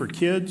Weekend for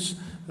Kids.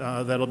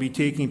 That'll be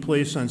taking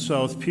place on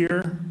South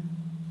Pier.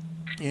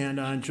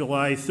 And on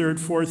July 3rd,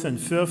 4th, and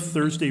 5th,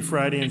 Thursday,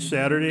 Friday, and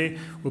Saturday,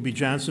 will be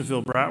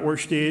Johnsonville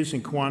Bratwurst Days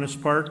in Kiwanis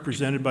Park,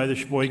 presented by the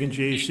Sheboygan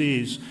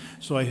Jaycees.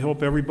 So I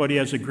hope everybody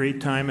has a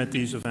great time at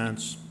these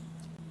events.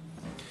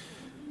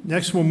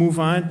 Next, we'll move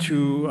on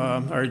to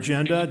our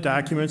agenda,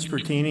 documents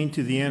pertaining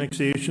to the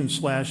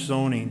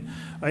annexation/zoning.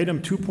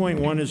 Item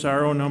 2.1 is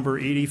RO number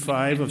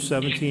 85 of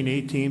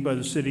 1718 by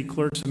the city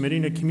clerk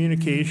submitting a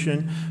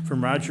communication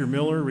from Roger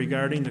Miller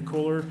regarding the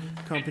Kohler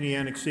Company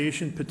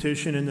annexation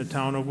petition in the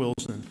town of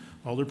Wilson.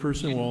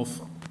 Alderperson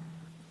Wolf.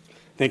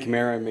 Thank you,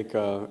 Mayor. I make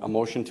a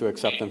motion to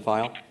accept and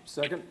file.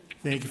 Second.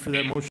 Thank you for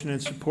that motion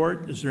and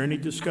support. Is there any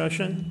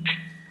discussion?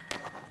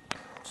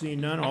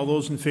 Seeing none, all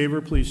those in favor,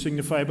 please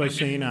signify by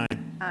saying aye.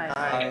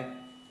 Aye.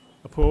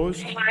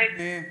 Opposed?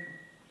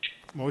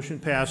 Motion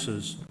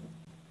passes.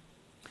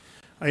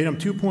 Item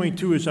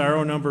 2.2 is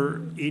RO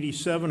number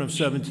 87 of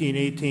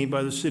 1718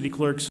 by the city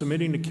clerk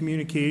submitting a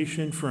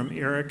communication from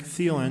Eric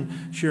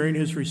Thielen sharing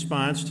his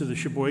response to the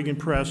Sheboygan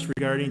Press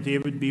regarding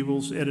David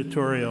Beeble's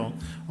editorial.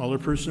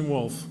 Alderperson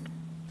Wolf.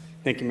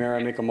 Thank you, Mayor.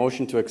 I make a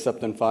motion to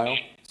accept and file.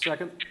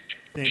 Second.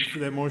 Thank you for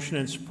that motion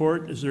and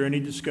support. Is there any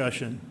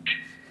discussion?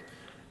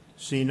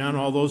 Seeing none,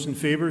 all those in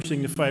favor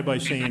signify by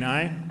saying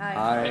aye.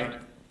 Aye.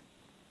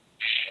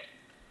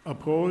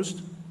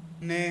 Opposed?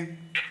 Nay.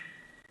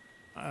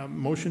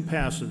 Motion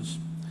passes.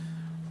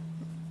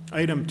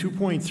 Item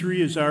 2.3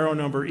 is RO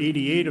number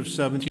 88 of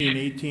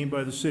 1718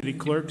 by the city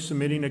clerk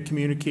submitting a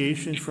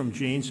communication from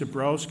Jane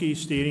Zabrowski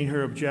stating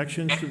her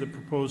objections to the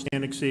proposed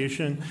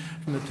annexation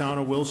from the town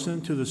of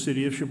Wilson to the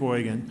city of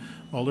Sheboygan.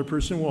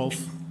 Alderperson Wolf.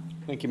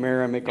 Thank you,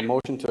 Mayor. I make a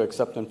motion to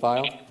accept and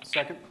file.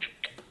 Second.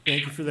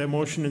 Thank you for that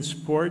motion and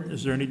support.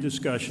 Is there any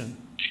discussion?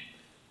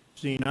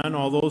 Seeing none,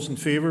 all those in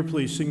favor,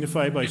 please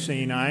signify by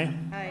saying aye.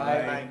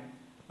 Aye.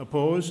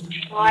 Opposed?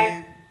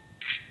 Aye.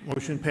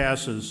 Motion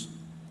passes.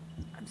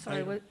 I'm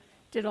sorry, what,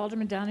 did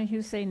Alderman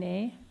Donahue say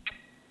nay?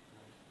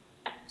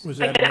 Was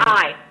I that said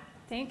aye.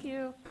 Thank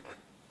you.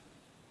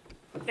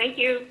 Thank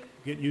you.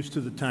 Get used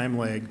to the time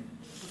lag.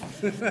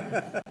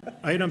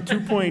 Item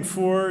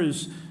 2.4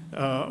 is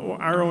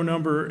RO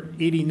number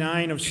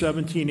 89 of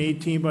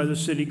 1718 by the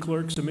city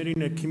clerk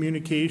submitting a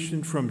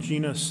communication from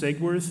Gina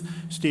Stegworth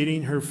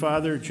stating her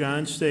father,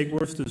 John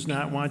Stegworth, does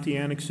not want the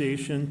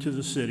annexation to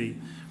the city.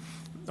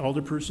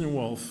 Alderperson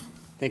Wolf.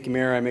 Thank you,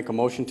 Mayor. I make a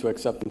motion to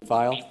accept and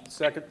file.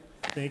 Second.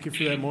 Thank you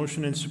for that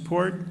motion and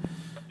support.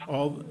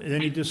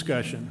 Any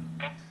discussion?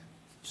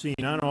 Seeing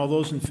none, all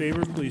those in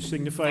favor, please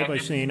signify by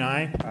saying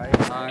aye.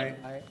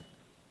 Aye.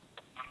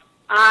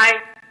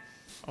 Aye.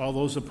 All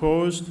those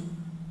opposed?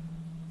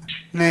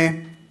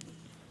 Nay.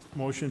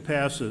 Motion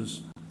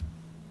passes.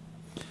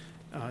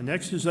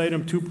 Next is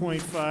item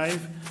 2.5,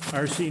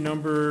 RC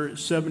number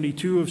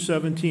 72 of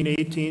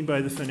 1718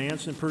 by the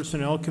Finance and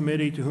Personnel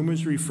Committee, to whom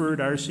is referred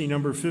RC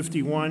number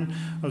 51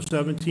 of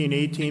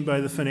 1718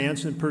 by the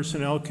Finance and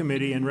Personnel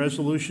Committee, and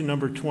resolution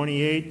number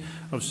 28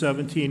 of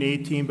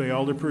 1718 by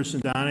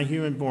Alderperson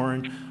Donahue and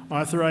Bourne,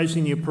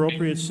 authorizing the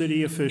appropriate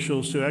city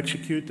officials to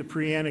execute the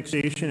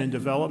pre-annexation and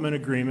development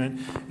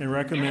agreement, and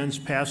recommends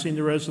passing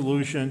the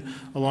resolution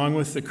along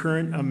with the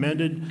current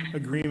amended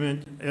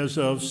agreement as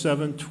of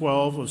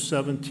 7/12 of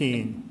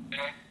 17.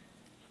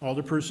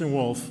 Alderperson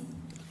Wolf.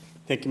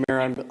 Thank you,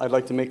 Mayor. I'd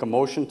like to make a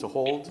motion to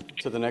hold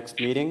to the next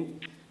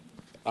meeting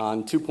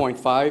on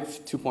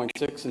 2.5,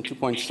 2.6, and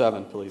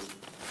 2.7, please.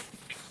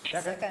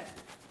 Second.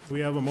 We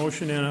have a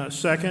motion and a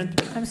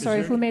second. I'm Is sorry,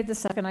 there- who made the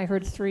second? I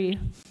heard three.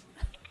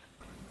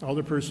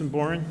 Alderperson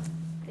Bourne.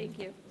 Thank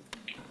you.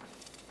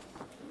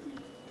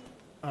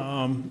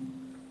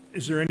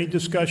 Is there any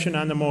discussion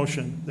on the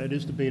motion? That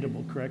is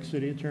debatable, correct,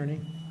 City Attorney?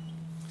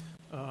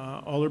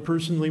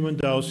 Alderperson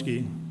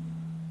Lewandowski.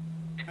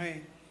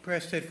 I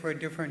pressed it for a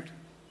different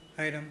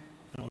item.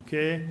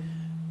 Okay.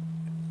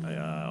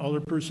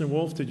 Alderperson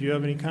Wolf, did you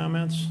have any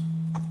comments?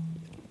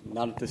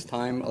 Not at this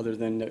time, other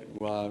than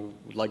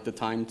would like the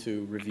time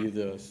to review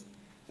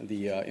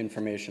the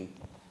information.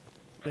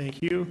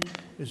 Thank you.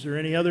 Is there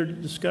any other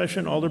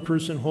discussion?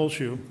 Alderperson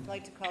Holshoe. I'd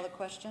like to call the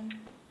question.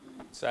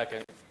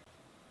 Second.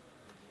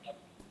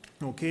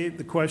 Okay,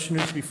 the question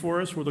is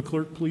before us. Will the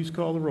clerk please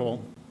call the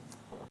roll?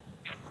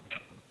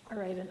 All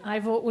right, an aye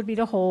vote would be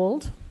to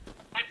hold.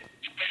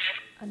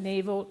 A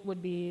nay vote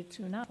would be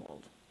to not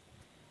hold.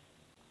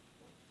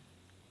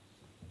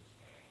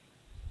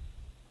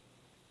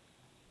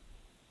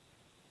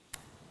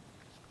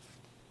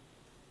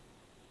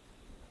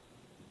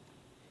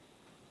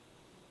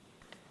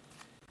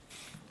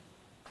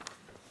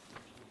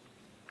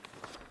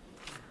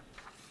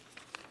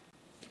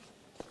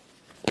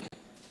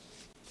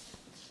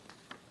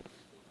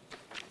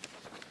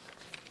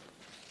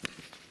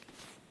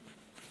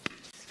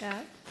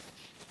 Scott,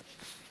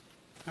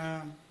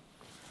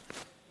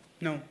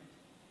 No,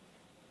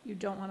 you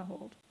don't want to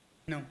hold?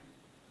 no.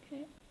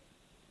 Okay.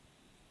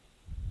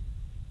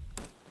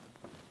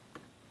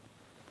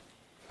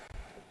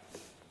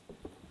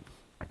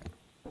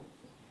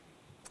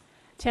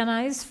 Ten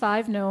ayes,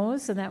 5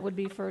 noes, and that would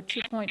be for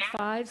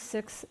 2.5,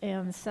 6,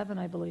 and 7,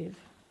 I believe.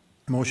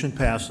 Motion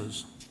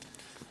passes.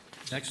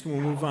 Next, we'll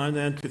move on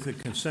then to the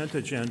consent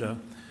agenda.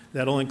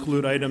 That'll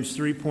include items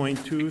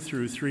 3.2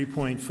 through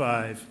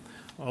 3.5.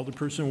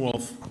 Alderperson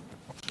Wolf.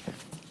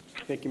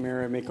 Thank you,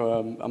 Mayor. I make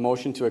a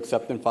motion to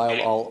accept and file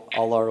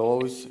all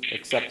ROs,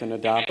 accept and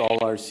adopt all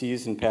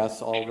RCs, and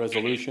pass all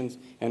resolutions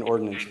and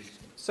ordinances.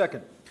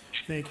 Second.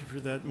 Thank you for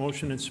that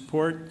motion and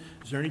support.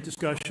 Is there any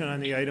discussion on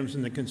the items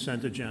in the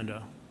consent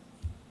agenda?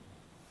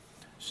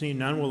 Seeing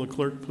none, will the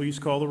clerk please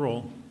call the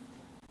roll?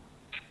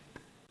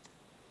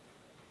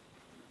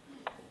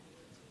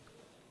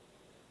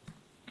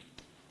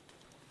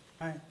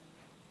 Aye.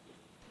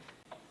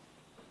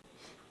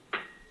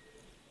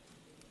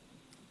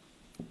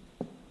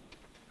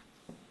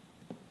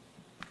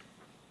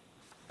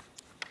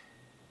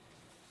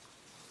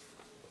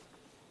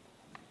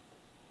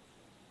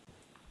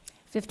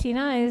 15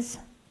 ayes.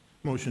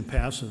 Motion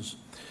passes.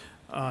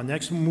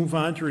 Next, we'll move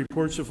on to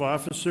reports of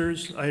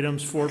officers.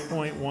 Items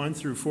 4.1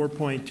 through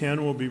 4.10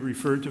 will be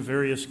referred to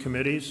various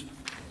committees.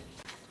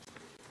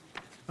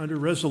 Under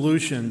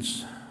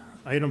resolutions,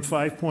 item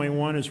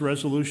 5.1 is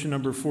resolution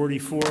number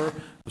 44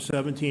 of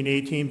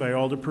 1718 by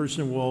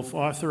Alderperson Wolf,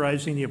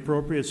 authorizing the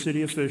appropriate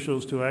city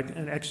officials to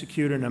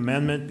execute an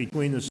amendment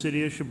between the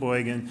City of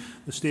Sheboygan,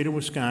 the State of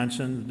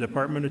Wisconsin, the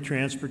Department of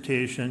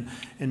Transportation,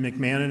 and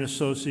McMahon &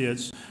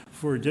 Associates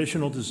for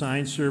additional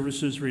design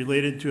services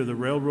related to the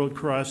railroad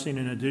crossing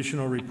and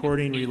additional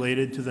reporting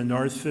related to the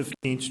North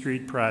 15th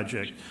Street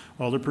project.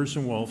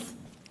 Alderperson Wolf.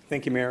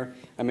 Thank you, Mayor.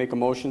 I make a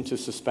motion to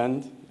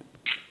suspend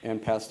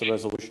and pass the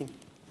resolution.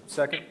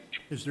 Second.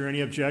 Is there any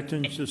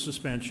objection to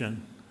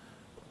suspension?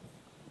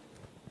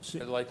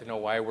 I'd like to know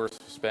why we're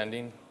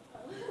suspending.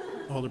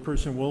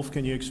 Alderperson Wolf,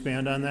 can you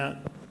expand on that?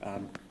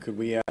 Could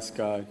we ask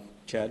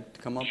Chad to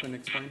come up and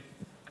explain?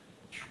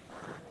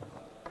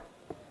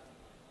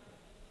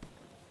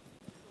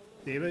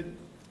 David?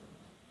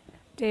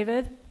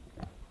 David?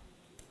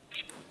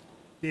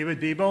 David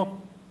Biebel?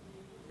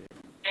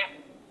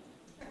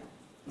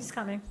 He's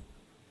coming.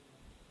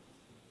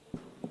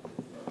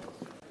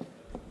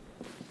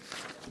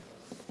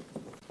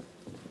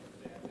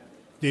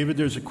 David,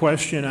 there's a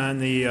question on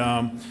the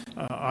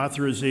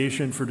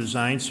authorization for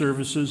design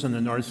services in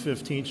the North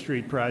 15th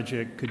Street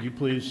project. Could you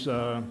please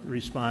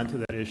respond to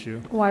that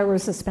issue? Why we're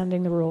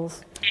suspending the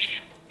rules.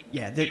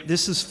 Yeah,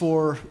 this is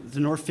for the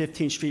North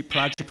 15th Street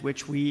project,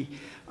 which we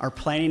are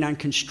planning on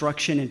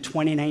construction in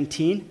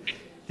 2019.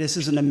 This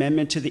is an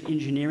amendment to the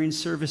engineering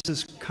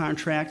services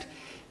contract.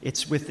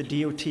 It's with the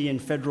DOT,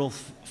 and federal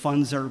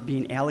funds are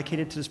being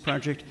allocated to this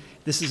project.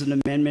 This is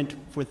an amendment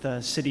with the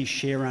city's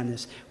share on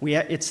this.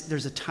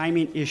 There's a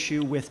timing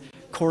issue with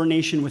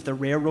coordination with the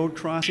railroad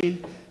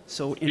crossing.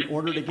 So in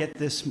order to get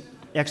this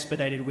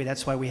expedited,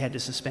 that's why we had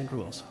to suspend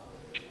rules.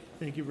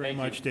 Thank you very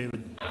much,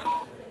 David.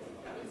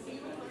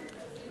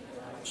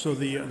 So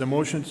the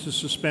motion to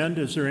suspend,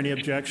 is there any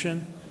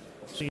objection?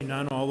 Seeing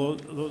none, all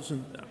those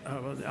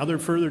other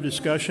further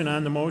discussion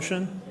on the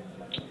motion?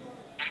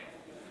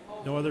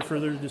 No other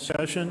further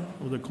discussion?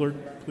 Will the clerk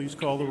please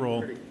call the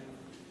roll?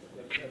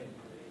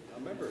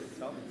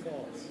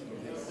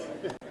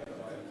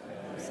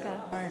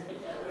 Scott? Aye.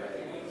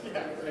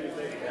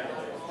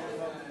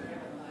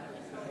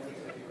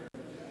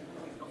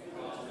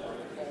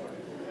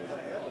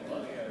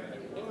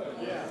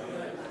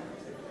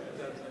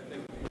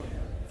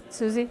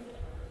 Susie?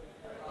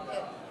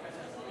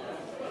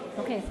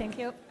 Okay, thank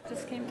you.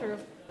 Just came through.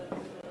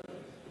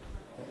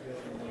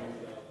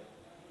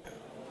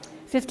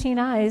 15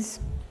 ayes.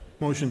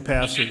 Motion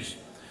passes.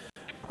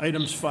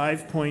 Items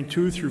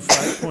 5.2 through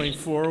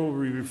 5.4 will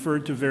be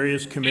referred to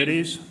various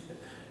committees.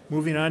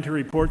 Moving on to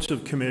reports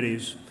of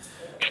committees.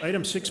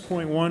 Item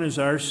 6.1 is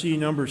RC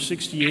number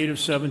 68 of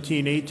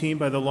 1718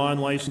 by the Law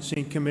and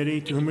Licensing Committee,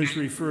 to whom is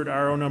referred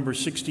RO number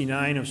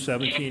 69 of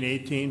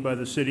 1718 by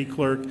the City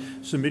Clerk,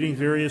 submitting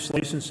various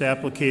license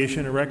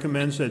application, and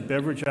recommends that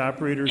beverage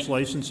operators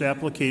license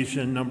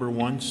application number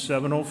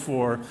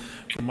 1704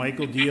 for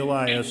Michael D.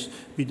 Elias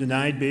be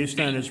denied based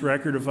on his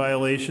record of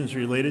violations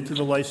related to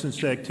the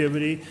licensed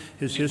activity,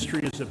 his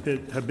history as a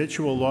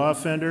habitual law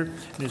offender,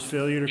 and his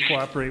failure to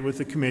cooperate with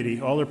the committee.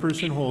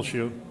 Alderperson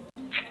Holshoe.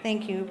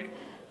 Thank you.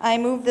 I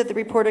move that the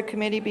report of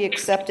committee be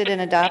accepted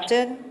and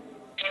adopted.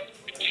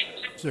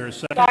 Is there a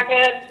second?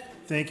 Second.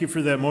 Thank you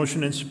for that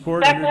motion and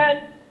support.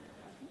 Second.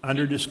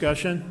 Under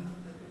discussion?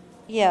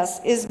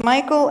 Yes. Is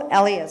Michael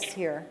Elias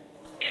here?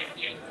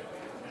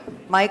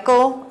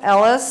 Michael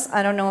Ellis?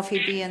 I don't know if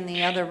he'd be in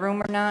the other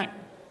room or not.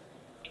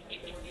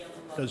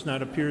 Does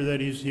not appear that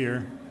he's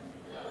here.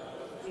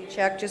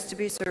 Check just to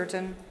be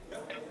certain.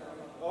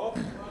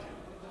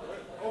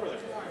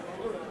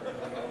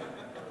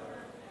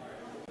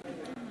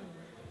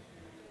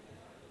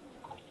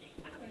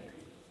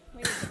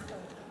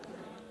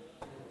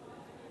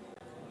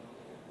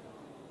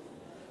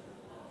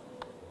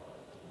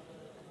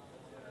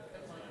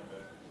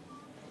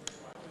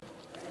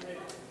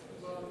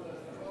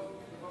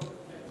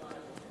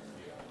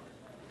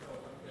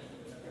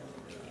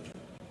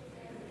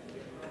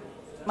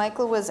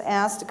 Michael was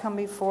asked to come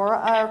before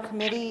our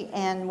committee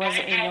and was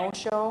a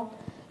no-show,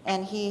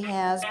 and he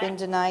has been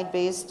denied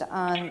based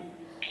on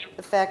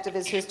the fact of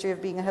his history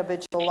of being a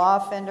habitual law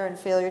offender and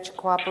failure to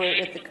cooperate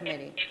with the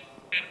committee.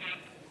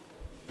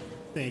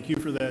 Thank you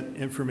for that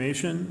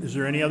information. Is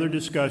there any other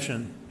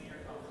discussion?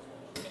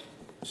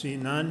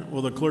 Seeing none,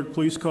 will the clerk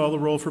please call the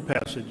roll for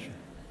passage?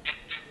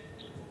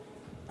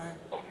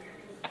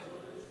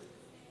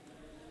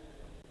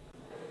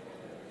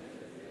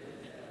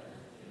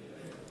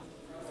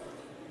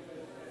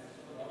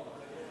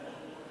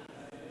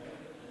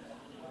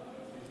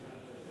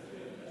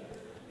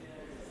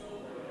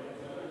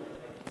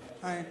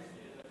 Aye.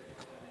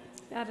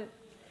 Got it.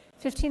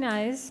 15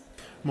 ayes.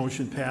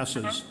 Motion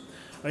passes.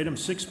 Item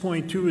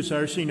 6.2 is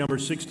RC number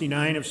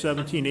 69 of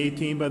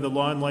 1718 by the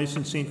Law and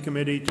Licensing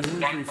Committee, to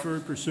whom is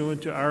referred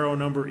pursuant to RO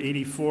number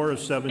 84 of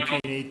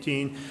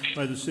 1718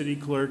 by the city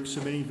clerk,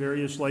 submitting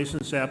various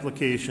license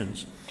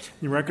applications.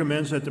 He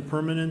recommends that the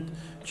permanent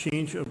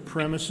change of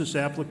premises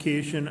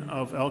application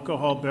of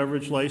alcohol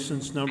beverage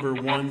license number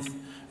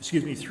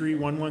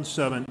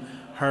 3117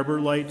 Harbor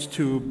Lights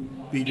to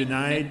be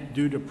denied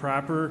due to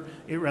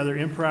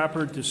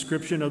improper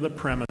description of the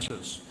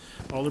premises.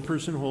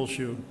 Alderperson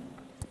Holshoe.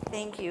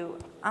 Thank you.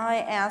 I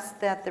ask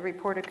that the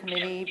report of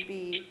committee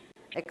be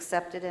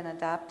accepted and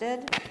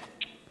adopted.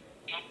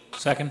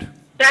 Second.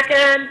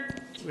 Second.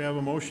 We have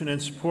a motion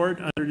and support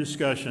under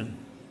discussion.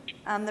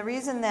 The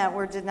reason that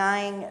we're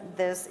denying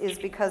this is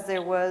because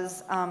there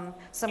was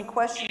some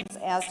questions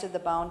as to the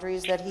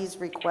boundaries that he's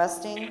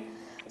requesting.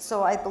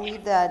 So I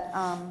believe that,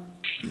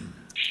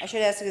 I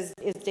should ask, is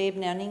Dave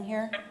Nenning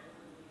here?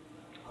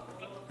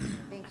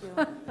 Thank you.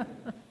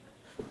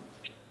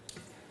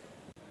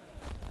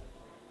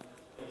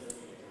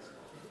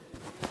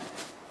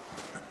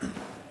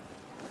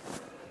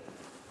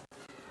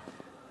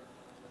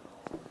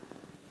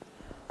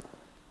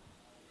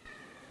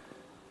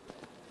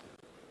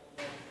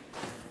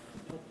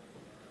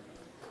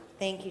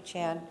 Thank you,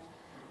 Chad.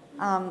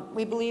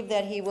 We believe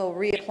that he will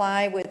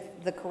reapply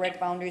with the correct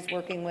boundaries,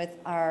 working with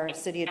our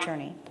city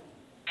attorney.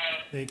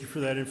 Thank you for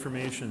that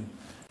information.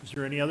 Is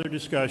there any other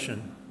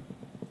discussion?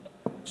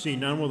 Seeing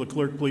none, will the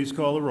clerk please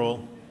call the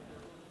roll?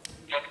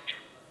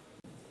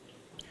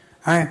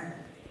 Aye.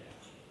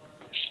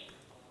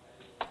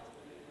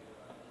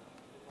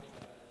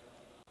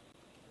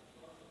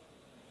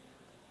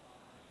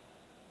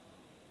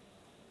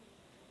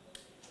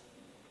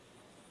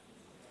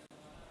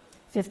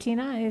 Fifteen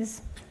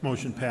ayes.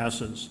 Motion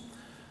passes.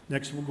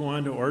 Next, we'll go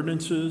on to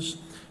ordinances.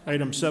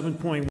 Item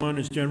 7.1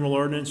 is General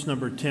Ordinance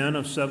Number 10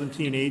 of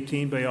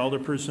 1718 by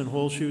Alderperson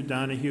Holshoe,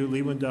 Donahue,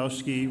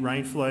 Lewandowski,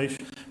 Reinfleisch,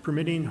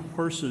 permitting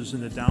horses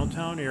in the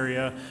downtown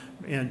area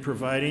and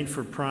providing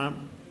for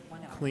prompt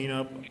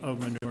cleanup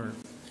of manure.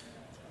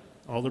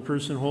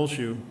 Alderperson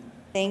Holshoe.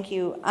 Thank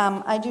you.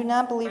 I do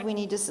not believe we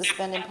need to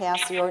suspend and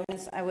pass the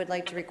ordinance. I would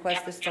like to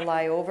request this to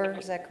lie over.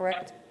 Is that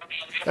correct?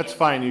 That's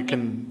fine, you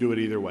can do it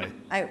either way.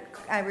 I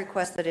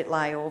request that it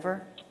lie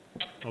over.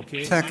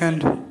 Okay.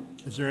 Second.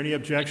 Is there any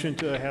objection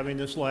to having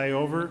this lie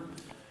over?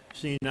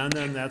 Seeing none,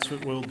 then that's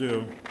what we'll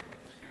do.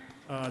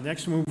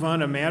 Next, move on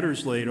to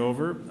matters laid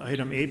over.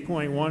 Item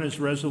 8.1 is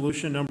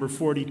resolution number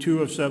 42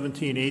 of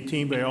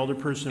 1718 by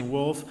Alderperson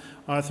Wolf,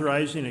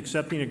 authorizing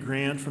accepting a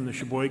grant from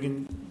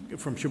Sheboygan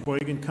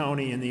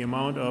County in the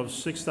amount of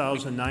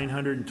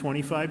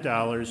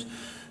 $6,925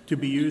 to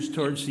be used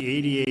towards the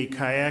ADA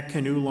kayak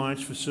canoe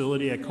launch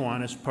facility at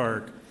Kiwanis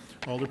Park.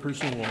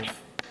 Alderperson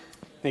Wolf.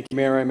 Thank you,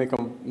 Mayor. I make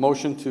a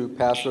motion to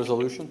pass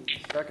resolution.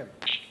 Second.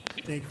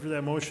 Thank you for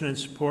that motion and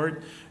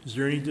support. Is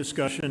there any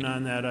discussion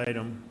on that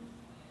item?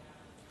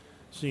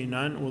 Seeing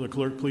none, will the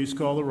clerk please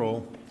call the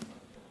roll?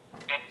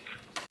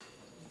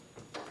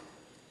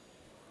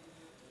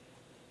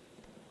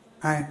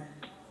 Aye.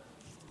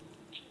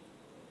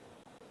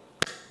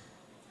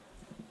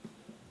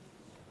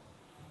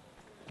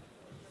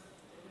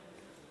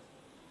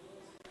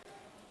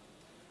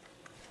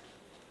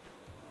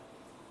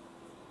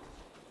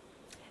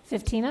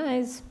 Fifteen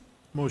ayes.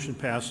 Motion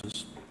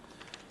passes.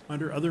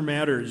 Under other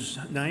matters,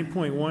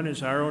 9.1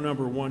 is RO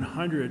number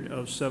 100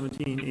 of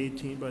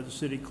 1718 by the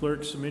city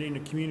clerk, submitting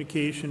a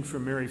communication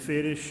from Mary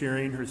Fadis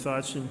sharing her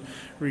thoughts in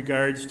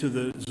regards to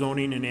the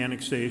zoning and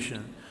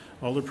annexation.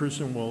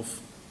 Alderperson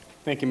Wolf.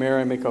 Thank you, Mayor.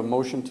 I make a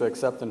motion to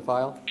accept and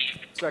file.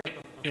 Second.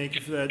 Thank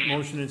you for that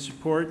motion and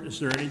support. Is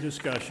there any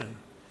discussion?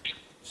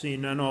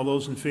 Seeing none, all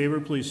those in favor,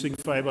 please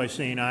signify by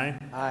saying aye.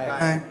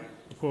 Aye.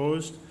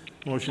 Opposed?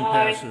 Motion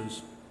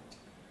passes.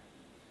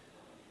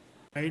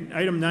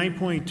 Item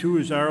 9.2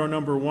 is RO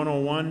number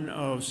 101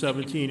 of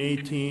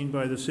 1718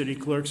 by the city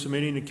clerk,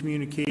 submitting a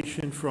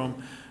communication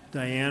from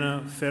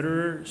Diana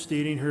Federer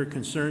stating her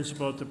concerns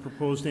about the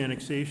proposed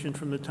annexation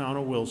from the town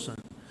of Wilson.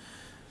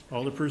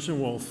 Alderperson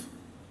Wolf.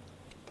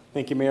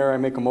 Thank you, Mayor. I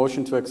make a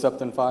motion to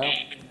accept and file.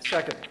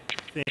 Second.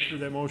 Thank you for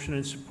that motion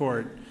and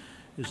support.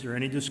 Is there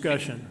any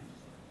discussion?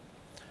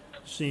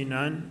 Seeing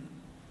none,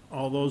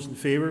 all those in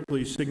favor,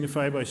 please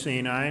signify by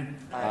saying aye.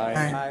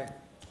 Aye.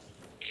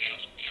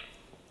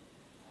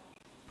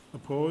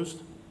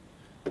 Opposed?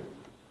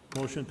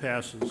 Motion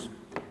passes.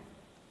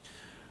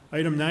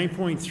 Item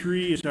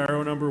 9.3 is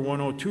RO number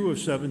 102 of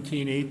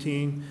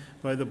 1718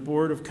 by the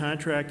Board of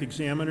Contract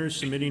Examiners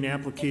submitting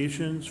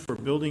applications for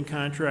building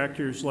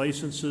contractors'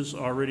 licenses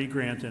already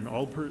granted.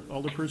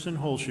 Alderperson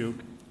Holshoek.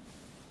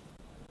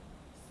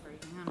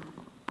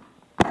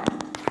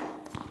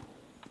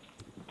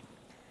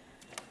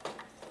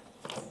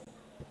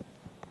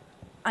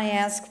 I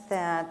ask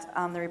that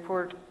the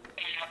report,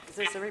 is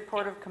this a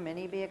report of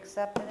committee be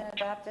accepted and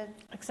adopted?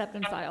 Accept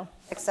and file.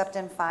 Accept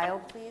and file,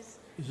 please.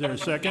 Is there a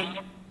second?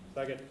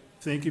 Second.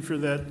 Thank you for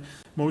that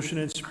motion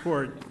and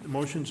support. The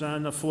motion's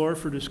on the floor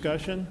for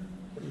discussion.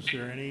 Is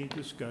there any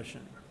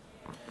discussion?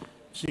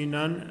 Seeing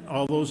none,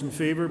 all those in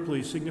favor,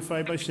 please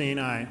signify by saying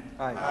aye.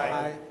 Aye.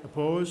 Aye.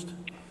 Opposed?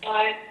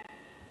 Aye.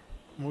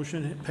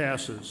 Motion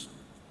passes.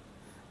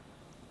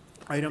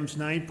 Items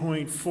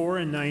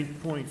 9.4 and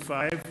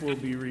 9.5 will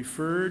be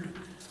referred.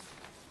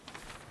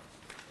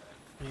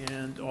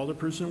 And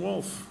Alderperson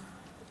Wolf.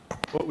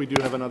 But we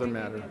do have another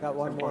matter. Got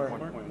one more.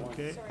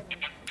 Okay.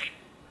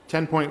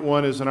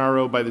 10.1 is an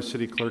RO by the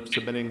city clerk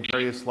submitting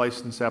various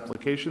license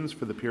applications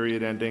for the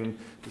period ending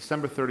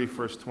December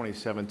 31st,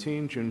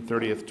 2017, June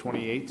 30th,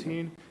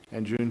 2018,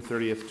 and June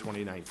 30th,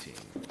 2019.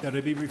 Got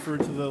to be referred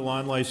to the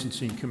Lawn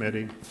Licensing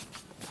Committee.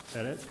 Is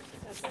that it?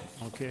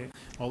 Okay.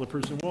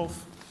 Alderperson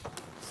Wolf.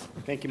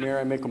 Thank you, Mayor.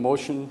 I make a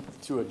motion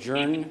to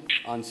adjourn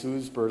on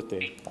Sue's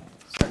birthday.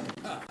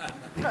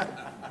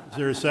 Is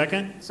there a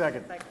second?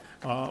 Second.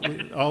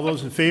 All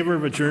those in favor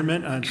of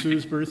adjournment on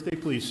Sue's birthday,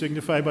 please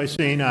signify by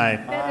saying aye.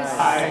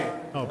 That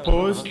is,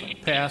 Opposed?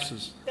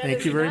 Passes. that Thank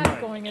is you very not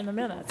much. going in the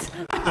minutes.